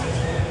Mitchell.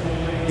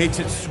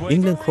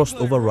 England crossed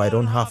over right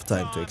on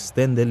halftime to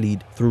extend their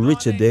lead through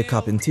Richard De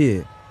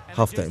Carpentier.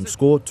 Halftime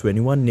score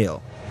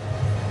 21-0.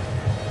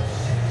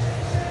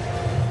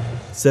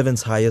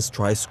 Sevens highest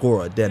try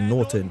scorer Dan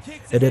Norton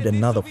added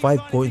another 5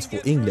 points for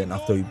England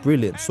after a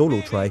brilliant solo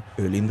try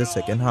early in the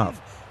second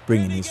half,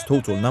 bringing his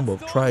total number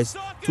of tries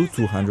to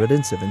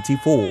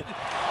 274.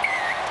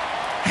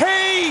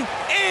 He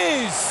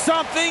is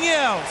something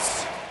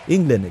else.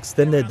 England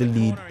extended the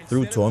lead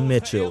through Tom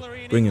Mitchell,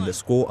 bringing the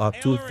score up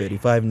to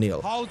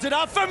 35-0. Holds it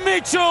up for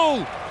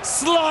Mitchell.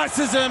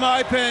 Slices him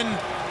open.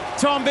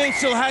 Tom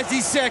Mitchell has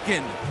his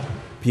second.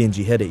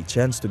 PNG had a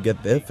chance to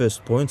get their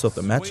first points of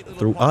the match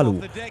through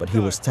Alu, but he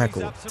was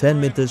tackled 10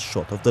 meters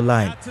short of the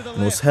line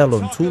and was held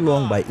on too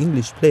long by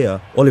English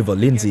player Oliver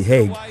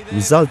Lindsay-Haig,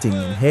 resulting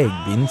in Haig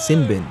being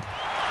sin-binned.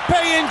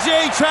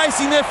 PNG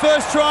chasing their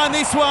first try on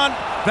this one.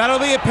 That'll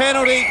be a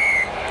penalty.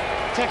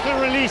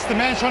 Tackler release, the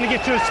man's trying to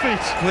get to his feet.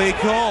 Clear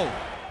call.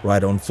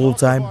 Right on full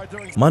time,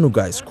 Manu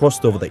Guys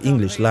crossed over the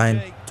English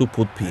line to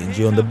put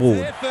PNG on the board.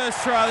 Their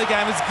first try of the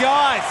game is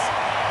Guys.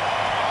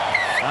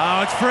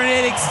 Oh, it's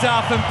frenetic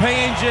stuff from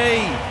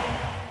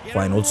PNG.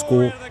 Final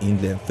score,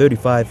 England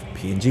 35,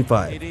 PNG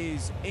 5.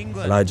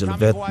 Elijah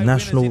Levet,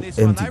 National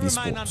EMTV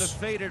Sports.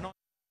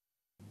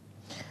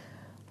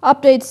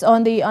 Updates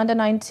on the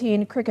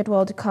Under-19 Cricket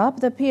World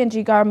Cup. The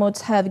PNG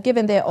Garmuts have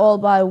given their all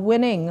by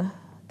winning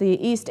the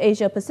East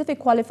Asia Pacific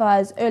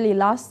qualifiers early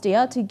last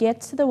year to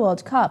get to the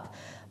World Cup.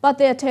 But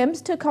their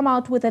attempts to come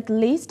out with at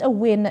least a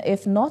win,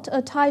 if not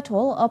a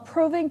title, are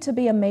proving to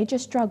be a major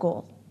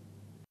struggle.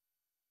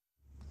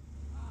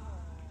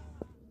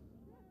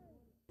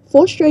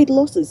 4 straight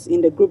losses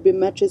in the Group B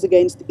matches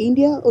against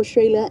India,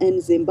 Australia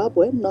and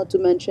Zimbabwe, not to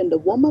mention the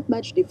warm-up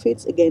match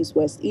defeats against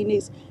West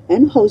Indies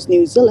and host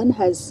New Zealand,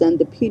 has sent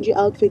the PNG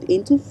outfit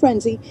into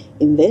frenzy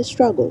in their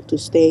struggle to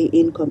stay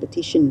in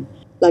competition.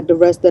 Like the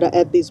rest that are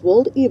at this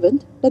world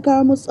event, the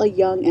Garmuts are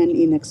young and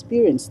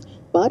inexperienced,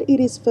 but it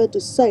is fair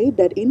to say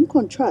that in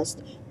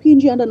contrast,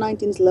 PNG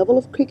Under-19's level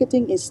of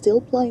cricketing is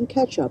still playing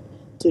catch-up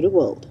to the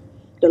world.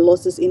 The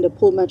losses in the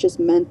pool matches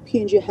meant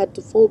PNG had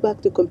to fall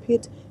back to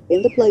compete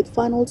in the plate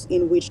finals,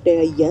 in which they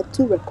are yet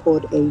to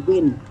record a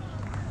win.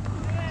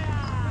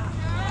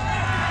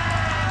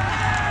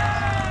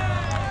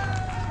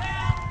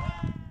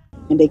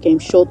 And they came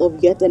short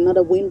of yet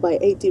another win by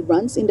 80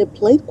 runs in the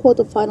plate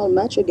quarter-final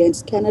match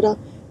against Canada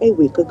a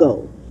week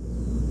ago.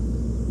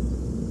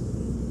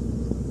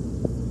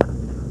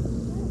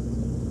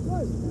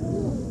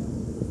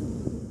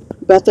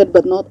 Battered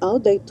but not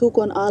out, they took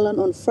on Ireland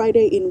on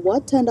Friday in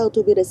what turned out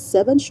to be the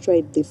 7th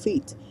straight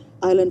defeat.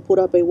 Ireland put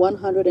up a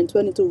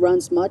 122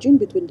 runs margin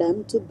between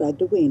them to bag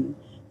the win.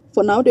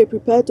 For now, they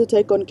prepare to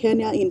take on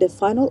Kenya in the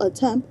final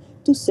attempt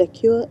to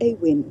secure a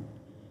win.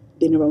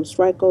 Dinero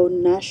Strico,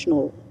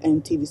 National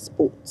EMTV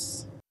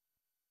Sports.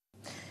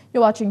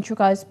 You're watching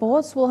Trukai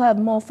Sports. We'll have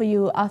more for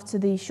you after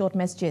these short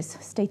messages.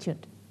 Stay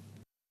tuned.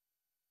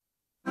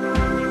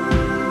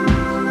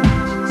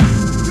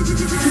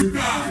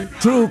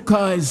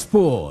 Trukai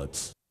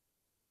Sports.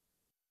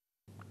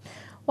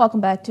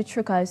 Welcome back to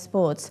Trukai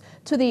Sports.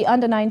 To the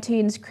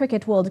Under-19s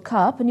Cricket World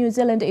Cup, New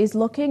Zealand is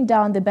looking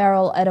down the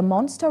barrel at a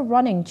monster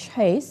running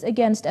chase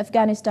against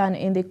Afghanistan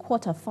in the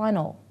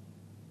quarter-final.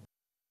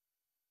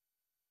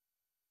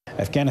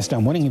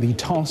 Afghanistan winning the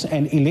toss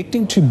and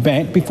electing to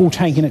bat before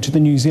taking it to the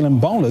New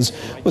Zealand bowlers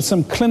with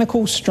some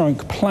clinical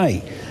stroke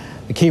play.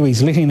 The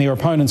Kiwis letting their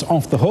opponents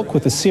off the hook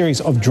with a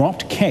series of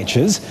dropped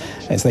catches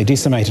as they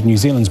decimated New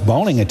Zealand's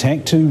bowling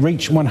attack to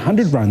reach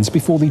 100 runs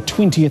before the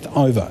 20th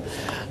over.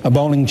 A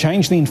bowling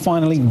change then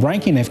finally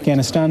breaking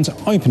Afghanistan's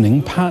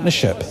opening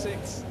partnership.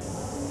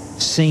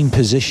 Seam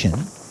position.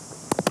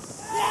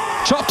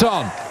 Chopped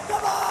on.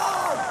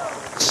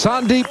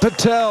 Sandeep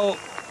Patel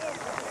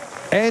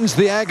ends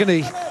the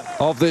agony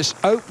of this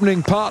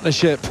opening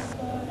partnership.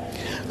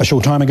 A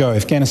short time ago,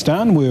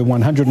 Afghanistan were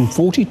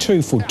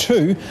 142 for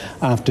 2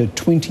 after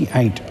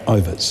 28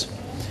 overs.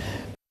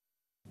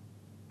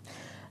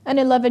 An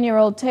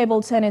 11-year-old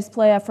table tennis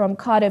player from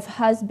Cardiff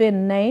has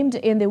been named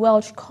in the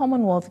Welsh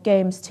Commonwealth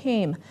Games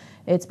team.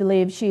 It's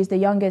believed she is the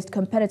youngest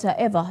competitor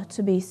ever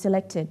to be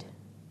selected.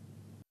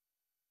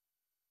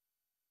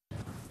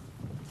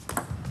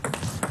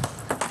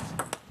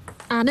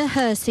 Anna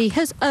Hersey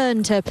has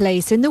earned her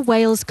place in the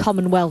Wales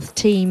Commonwealth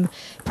team.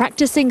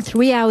 Practicing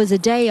 3 hours a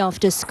day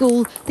after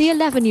school, the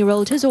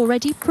 11-year-old has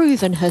already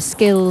proven her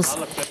skills.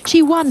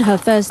 She won her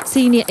first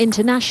senior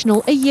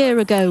international a year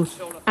ago.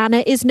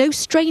 Anna is no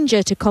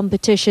stranger to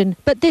competition,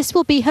 but this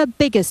will be her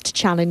biggest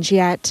challenge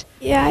yet.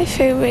 Yeah, I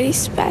feel really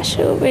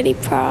special, really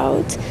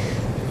proud.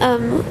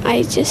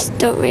 I just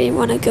don't really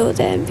want to go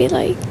there and be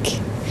like,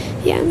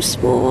 yeah, I'm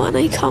small and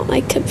I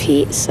can't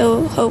compete,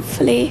 so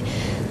hopefully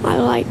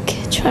I'll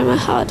try my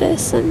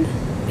hardest and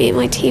me and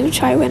my team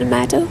try to win a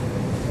medal.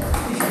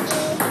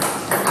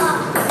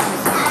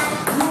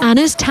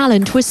 Anna's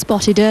talent was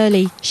spotted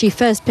early. She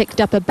first picked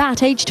up a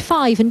bat aged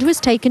 5 and was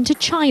taken to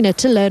China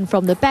to learn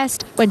from the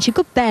best when she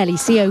could barely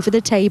see over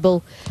the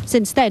table.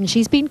 Since then,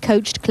 she's been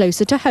coached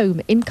closer to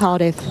home in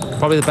Cardiff.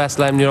 Probably the best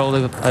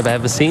 11-year-old I've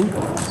ever seen.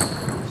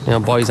 You know,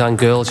 boys and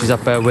girls. She's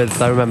up there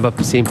with, I remember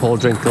seeing Paul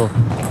Drinkle,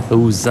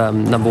 who's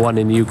 #1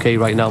 in the UK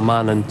right now,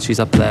 man, and she's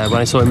up there.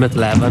 When I saw him at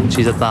 11,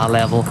 she's at that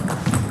level.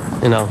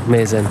 You know,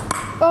 amazing.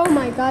 Oh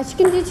my gosh, you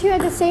can do 2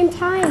 at the same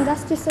time.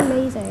 That's just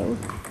amazing.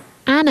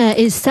 Anna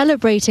is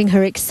celebrating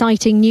her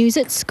exciting news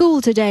at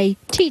school today,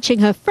 teaching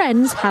her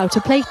friends how to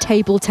play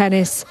table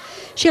tennis.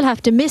 She'll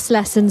have to miss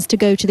lessons to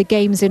go to the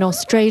games in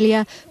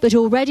Australia, but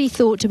already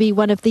thought to be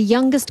one of the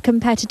youngest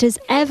competitors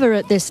ever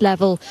at this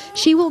level.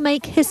 She will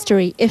make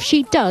history if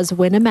she does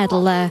win a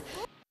medal there.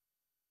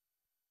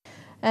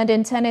 And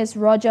in tennis,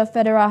 Roger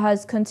Federer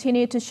has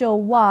continued to show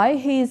why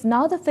he is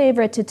now the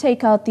favourite to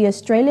take out the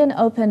Australian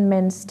Open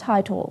men's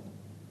title.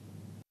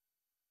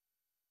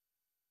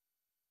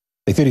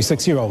 The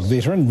 36-year-old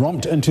veteran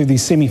romped into the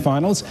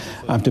semi-finals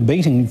after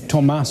beating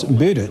Tomas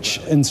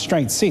Berdych in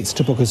straight sets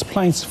to book his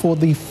place for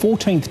the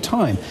 14th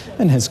time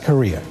in his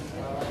career.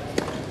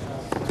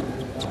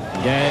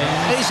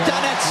 He's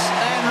done it,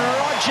 and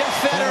Roger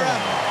Federer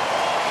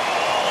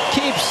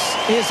keeps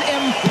his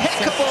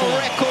impeccable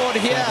record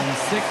here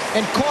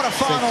in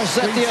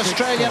quarterfinals at the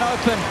Australian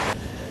Open.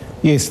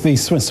 Yes, the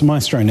Swiss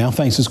maestro now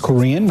faces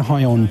Korean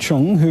Hyeon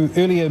Chung, who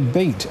earlier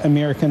beat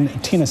American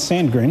Tennys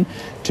Sandgren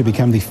to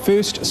become the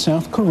first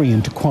South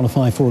Korean to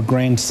qualify for a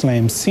Grand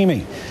Slam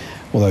semi.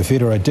 Although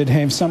Federer did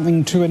have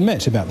something to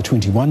admit about the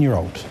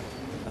 21-year-old.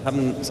 I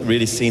haven't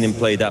really seen him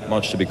play that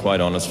much, to be quite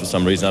honest, for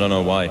some reason. I don't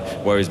know why,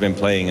 where he's been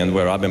playing and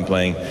where I've been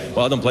playing.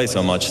 Well, I don't play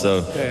so much,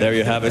 so there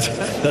you have it.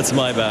 That's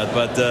my bad.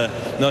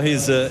 But no,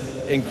 he's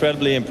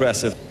incredibly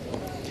impressive.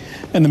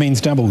 In the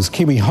men's doubles,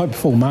 Kiwi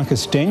hopeful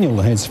Marcus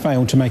Daniel has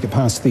failed to make it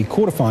past the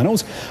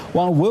quarterfinals,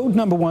 while world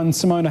 #1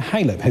 Simona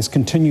Halep has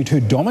continued her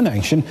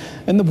domination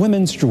in the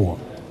women's draw.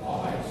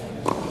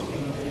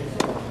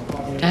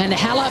 And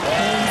Halep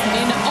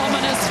in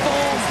ominous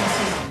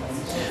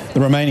form.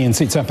 The Romanian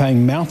sets up a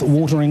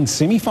mouth-watering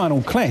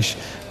semi-final clash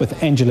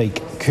with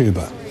Angelique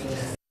Kerber.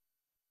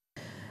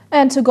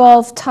 And to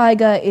golf,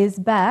 Tiger is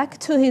back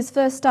to his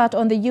first start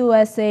on the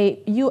US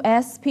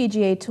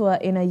PGA Tour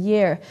in a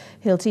year.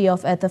 He'll tee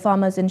off at the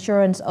Farmers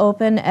Insurance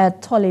Open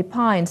at Torrey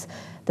Pines,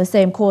 the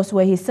same course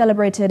where he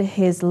celebrated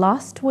his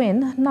last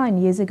win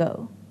 9 years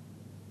ago.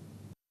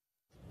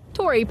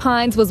 Torrey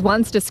Pines was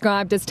once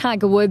described as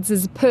Tiger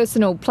Woods'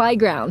 personal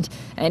playground,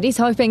 and he's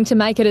hoping to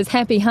make it his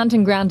happy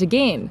hunting ground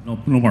again. No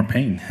more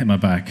pain in my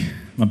back.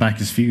 My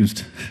back is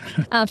fused.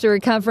 After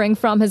recovering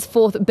from his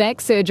 4th back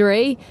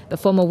surgery, the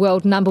former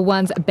world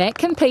 #1's back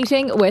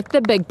competing with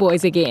the big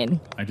boys again.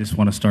 I just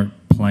want to start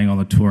playing on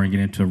the tour and get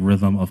into a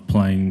rhythm of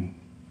playing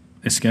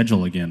a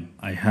schedule again.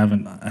 I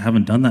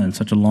haven't done that in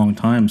such a long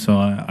time, so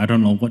I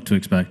don't know what to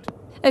expect.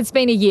 It's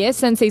been a year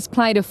since he's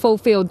played a full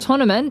field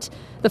tournament,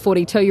 the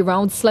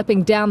 42-year-old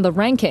slipping down the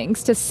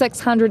rankings to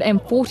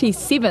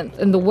 647th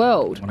in the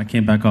world. When I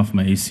came back off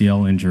my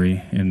ACL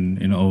injury in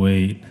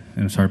 08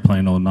 and started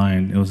playing in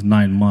 09, it was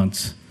 9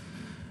 months,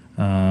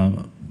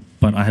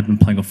 but I had been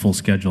playing a full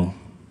schedule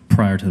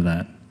prior to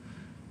that.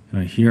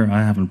 Here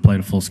I haven't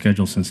played a full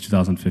schedule since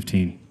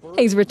 2015.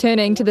 He's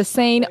returning to the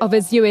scene of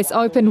his US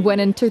Open win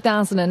in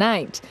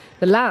 2008,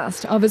 the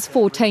last of his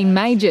 14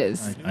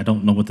 majors. I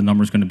don't know what the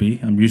number is going to be.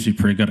 I'm usually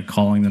pretty good at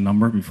calling the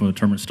number before the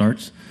tournament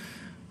starts,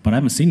 but I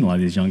haven't seen a lot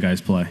of these young guys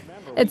play.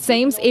 It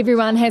seems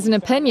everyone has an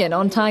opinion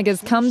on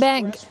Tiger's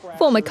comeback.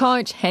 Former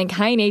coach Hank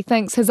Haney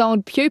thinks his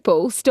old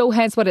pupil still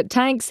has what it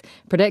takes,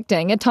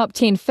 predicting a top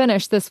 10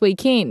 finish this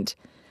weekend.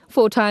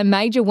 4-time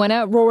major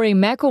winner Rory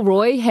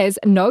McIlroy has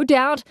no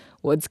doubt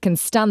Woods can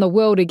stun the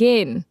world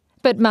again.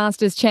 But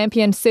Masters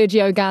champion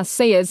Sergio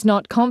Garcia's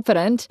not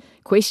confident,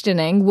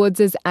 questioning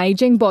Woods'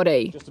 ageing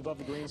body.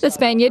 The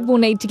Spaniard will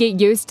need to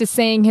get used to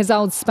seeing his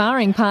old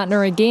sparring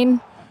partner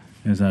again.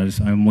 Yes,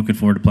 I'm looking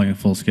forward to playing a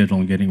full schedule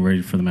and getting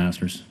ready for the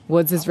Masters.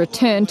 Woods'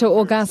 return to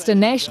Augusta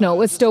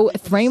National is still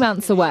 3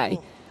 months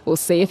away. We'll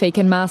see if he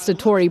can master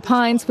Torrey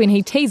Pines when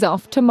he tees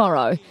off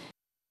tomorrow.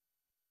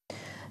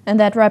 And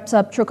that wraps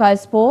up Trukai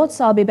Sports.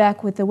 I'll be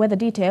back with the weather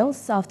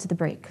details after the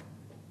break.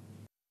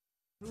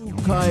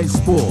 Trukai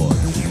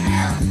Sports.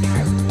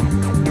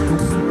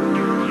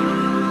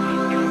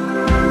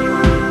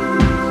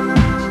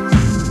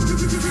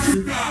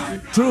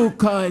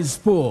 Trukai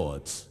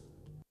Sports.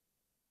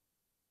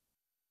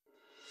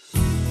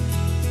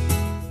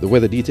 The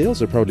weather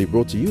details are proudly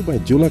brought to you by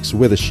Dulux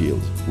Weather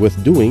Shield.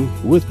 Worth doing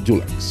with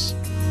Dulux.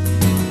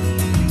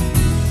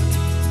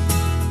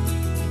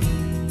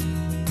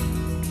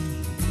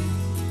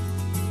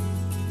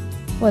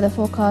 Weather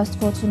forecast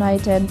for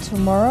tonight and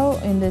tomorrow.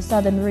 In the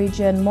southern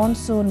region,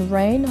 monsoon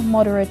rain,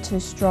 moderate to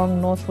strong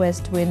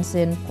northwest winds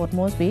in Port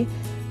Moresby,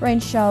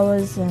 rain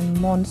showers and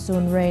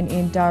monsoon rain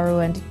in Daru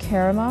and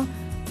Kerema,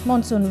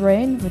 Monsoon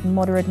rain with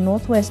moderate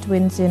northwest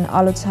winds in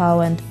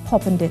Alutau and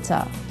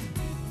Popondetta.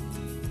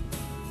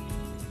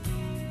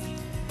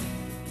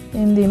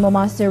 In the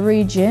Momase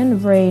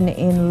region, rain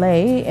in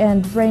Ley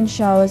and rain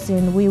showers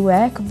in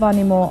Wewak,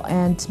 Vanimo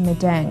and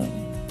Medang.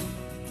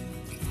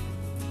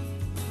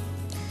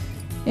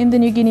 In the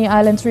New Guinea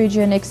Islands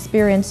region,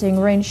 experiencing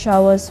rain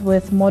showers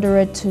with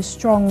moderate to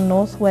strong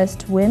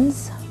northwest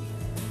winds.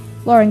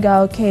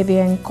 Lorengau,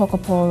 Kavieng,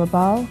 Kokopo,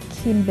 Rabaul,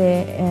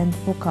 Kimbe and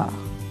Buka.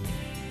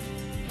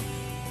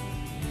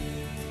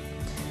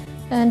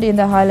 And in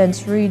the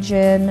Highlands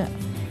region,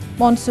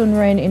 monsoon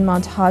rain in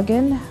Mount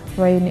Hagen,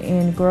 rain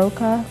in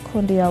Goroka,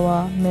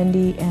 Kundiawa,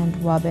 Mendi and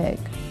Wabeg.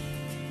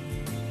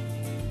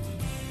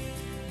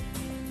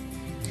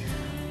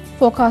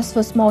 Forecast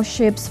for small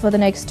ships for the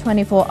next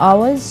 24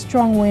 hours.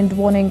 Strong wind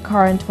warning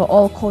current for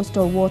all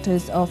coastal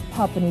waters of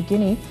Papua New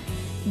Guinea.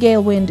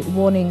 Gale wind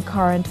warning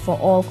current for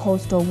all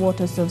coastal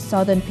waters of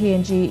southern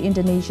PNG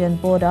Indonesian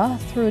border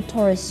through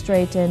Torres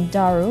Strait and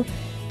Daru.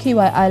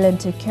 Kiwai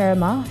Island to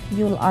Kerema,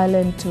 Yule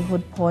Island to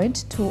Hood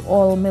Point, to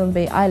all Milne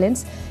Bay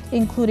Islands,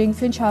 including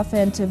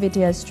Finchhafen to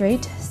Vitia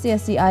Strait,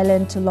 CSE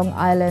Island to Long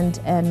Island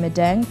and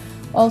Medang,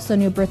 also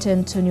New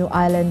Britain to New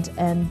Island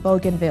and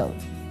Bougainville.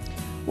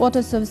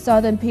 Waters of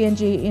southern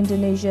PNG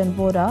Indonesian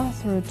border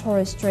through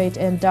Torres Strait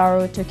and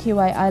Daru to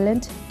Kiwai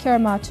Island,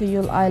 Kerema to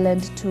Yule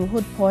Island to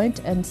Hood Point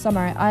and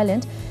Samarai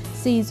Island,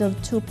 seas of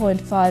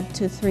 2.5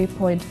 to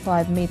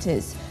 3.5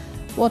 meters.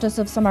 Waters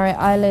of Samarai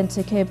Island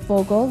to Cape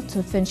Vogel to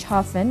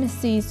Finchhafen,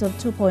 seas of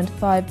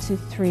 2.5 to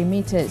 3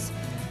 meters.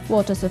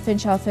 Waters of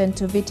Finchhafen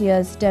to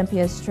Vitia's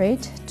Dampier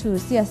Strait to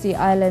CSE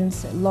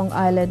Islands, Long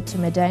Island to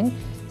Medang,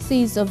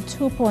 seas of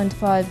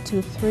 2.5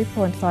 to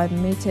 3.5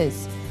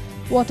 meters.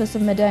 Waters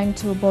of Medang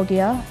to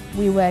Bogia,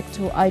 Wewak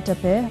to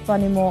Aitape,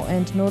 Vanimo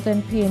and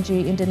northern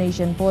PNG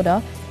Indonesian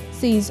border,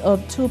 seas of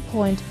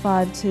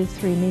 2.5 to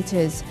 3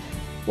 meters.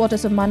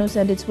 Waters of Manus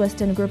and its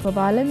western group of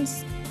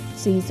islands,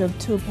 seas of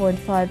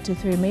 2.5 to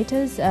 3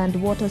 meters,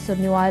 and waters of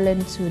New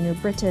Ireland to New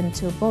Britain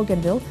to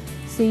Bougainville,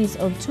 seas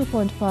of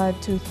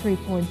 2.5 to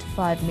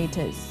 3.5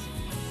 meters.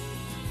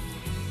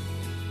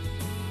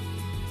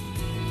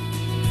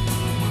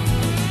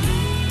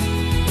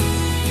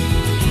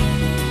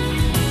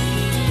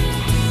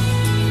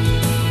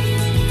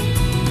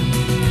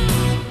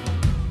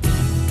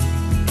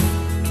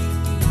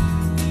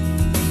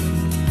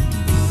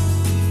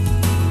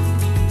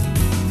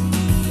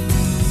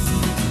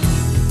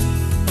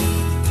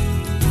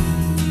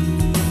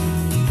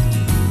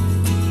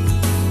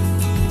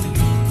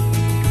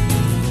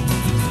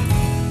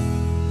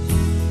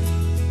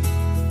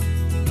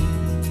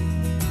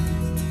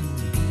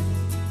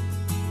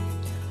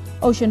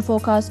 Ocean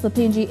forecast for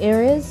PNG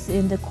areas.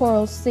 In the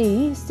Coral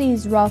Sea,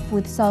 seas rough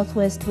with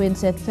southwest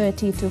winds at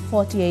 30 to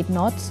 48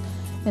 knots.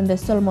 In the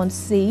Solomon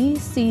Sea,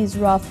 seas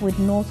rough with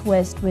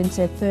northwest winds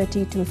at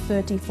 30 to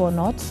 34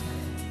 knots.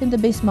 In the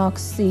Bismarck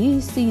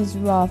Sea, seas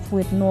rough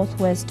with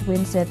northwest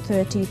winds at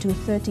 30 to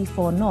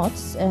 34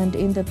 knots. And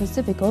in the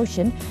Pacific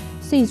Ocean,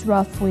 seas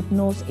rough with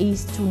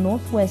northeast to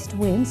northwest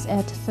winds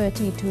at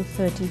 30 to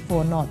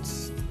 34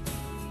 knots.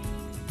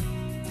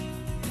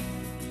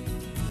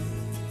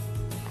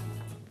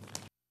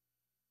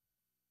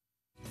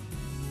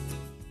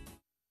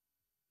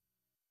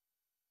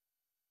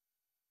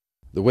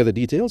 The weather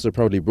details are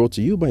proudly brought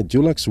to you by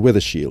Dulux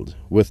Weather Shield,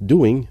 with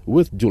doing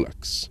with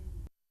Dulux.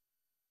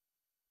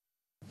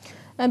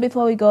 And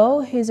before we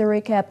go, here's a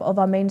recap of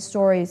our main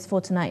stories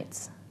for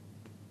tonight.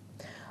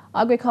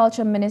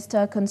 Agriculture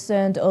Minister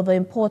concerned over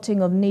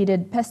importing of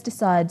needed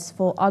pesticides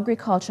for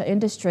agriculture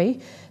industry.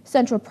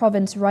 Central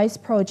Province Rice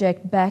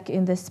Project back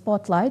in the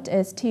spotlight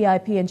as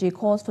TIPNG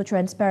calls for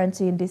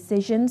transparency in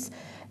decisions,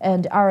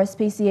 and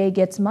RSPCA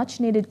gets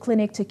much needed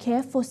clinic to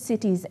care for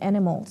cities'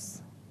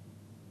 animals.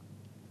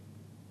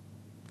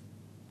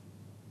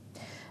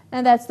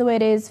 And that's the way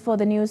it is for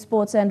the news,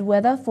 sports and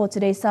weather for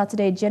today,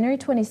 Saturday, January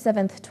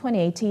 27th,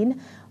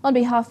 2018. On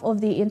behalf of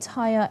the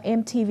entire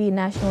EMTV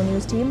National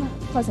News team,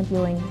 pleasant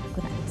viewing.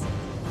 Good night.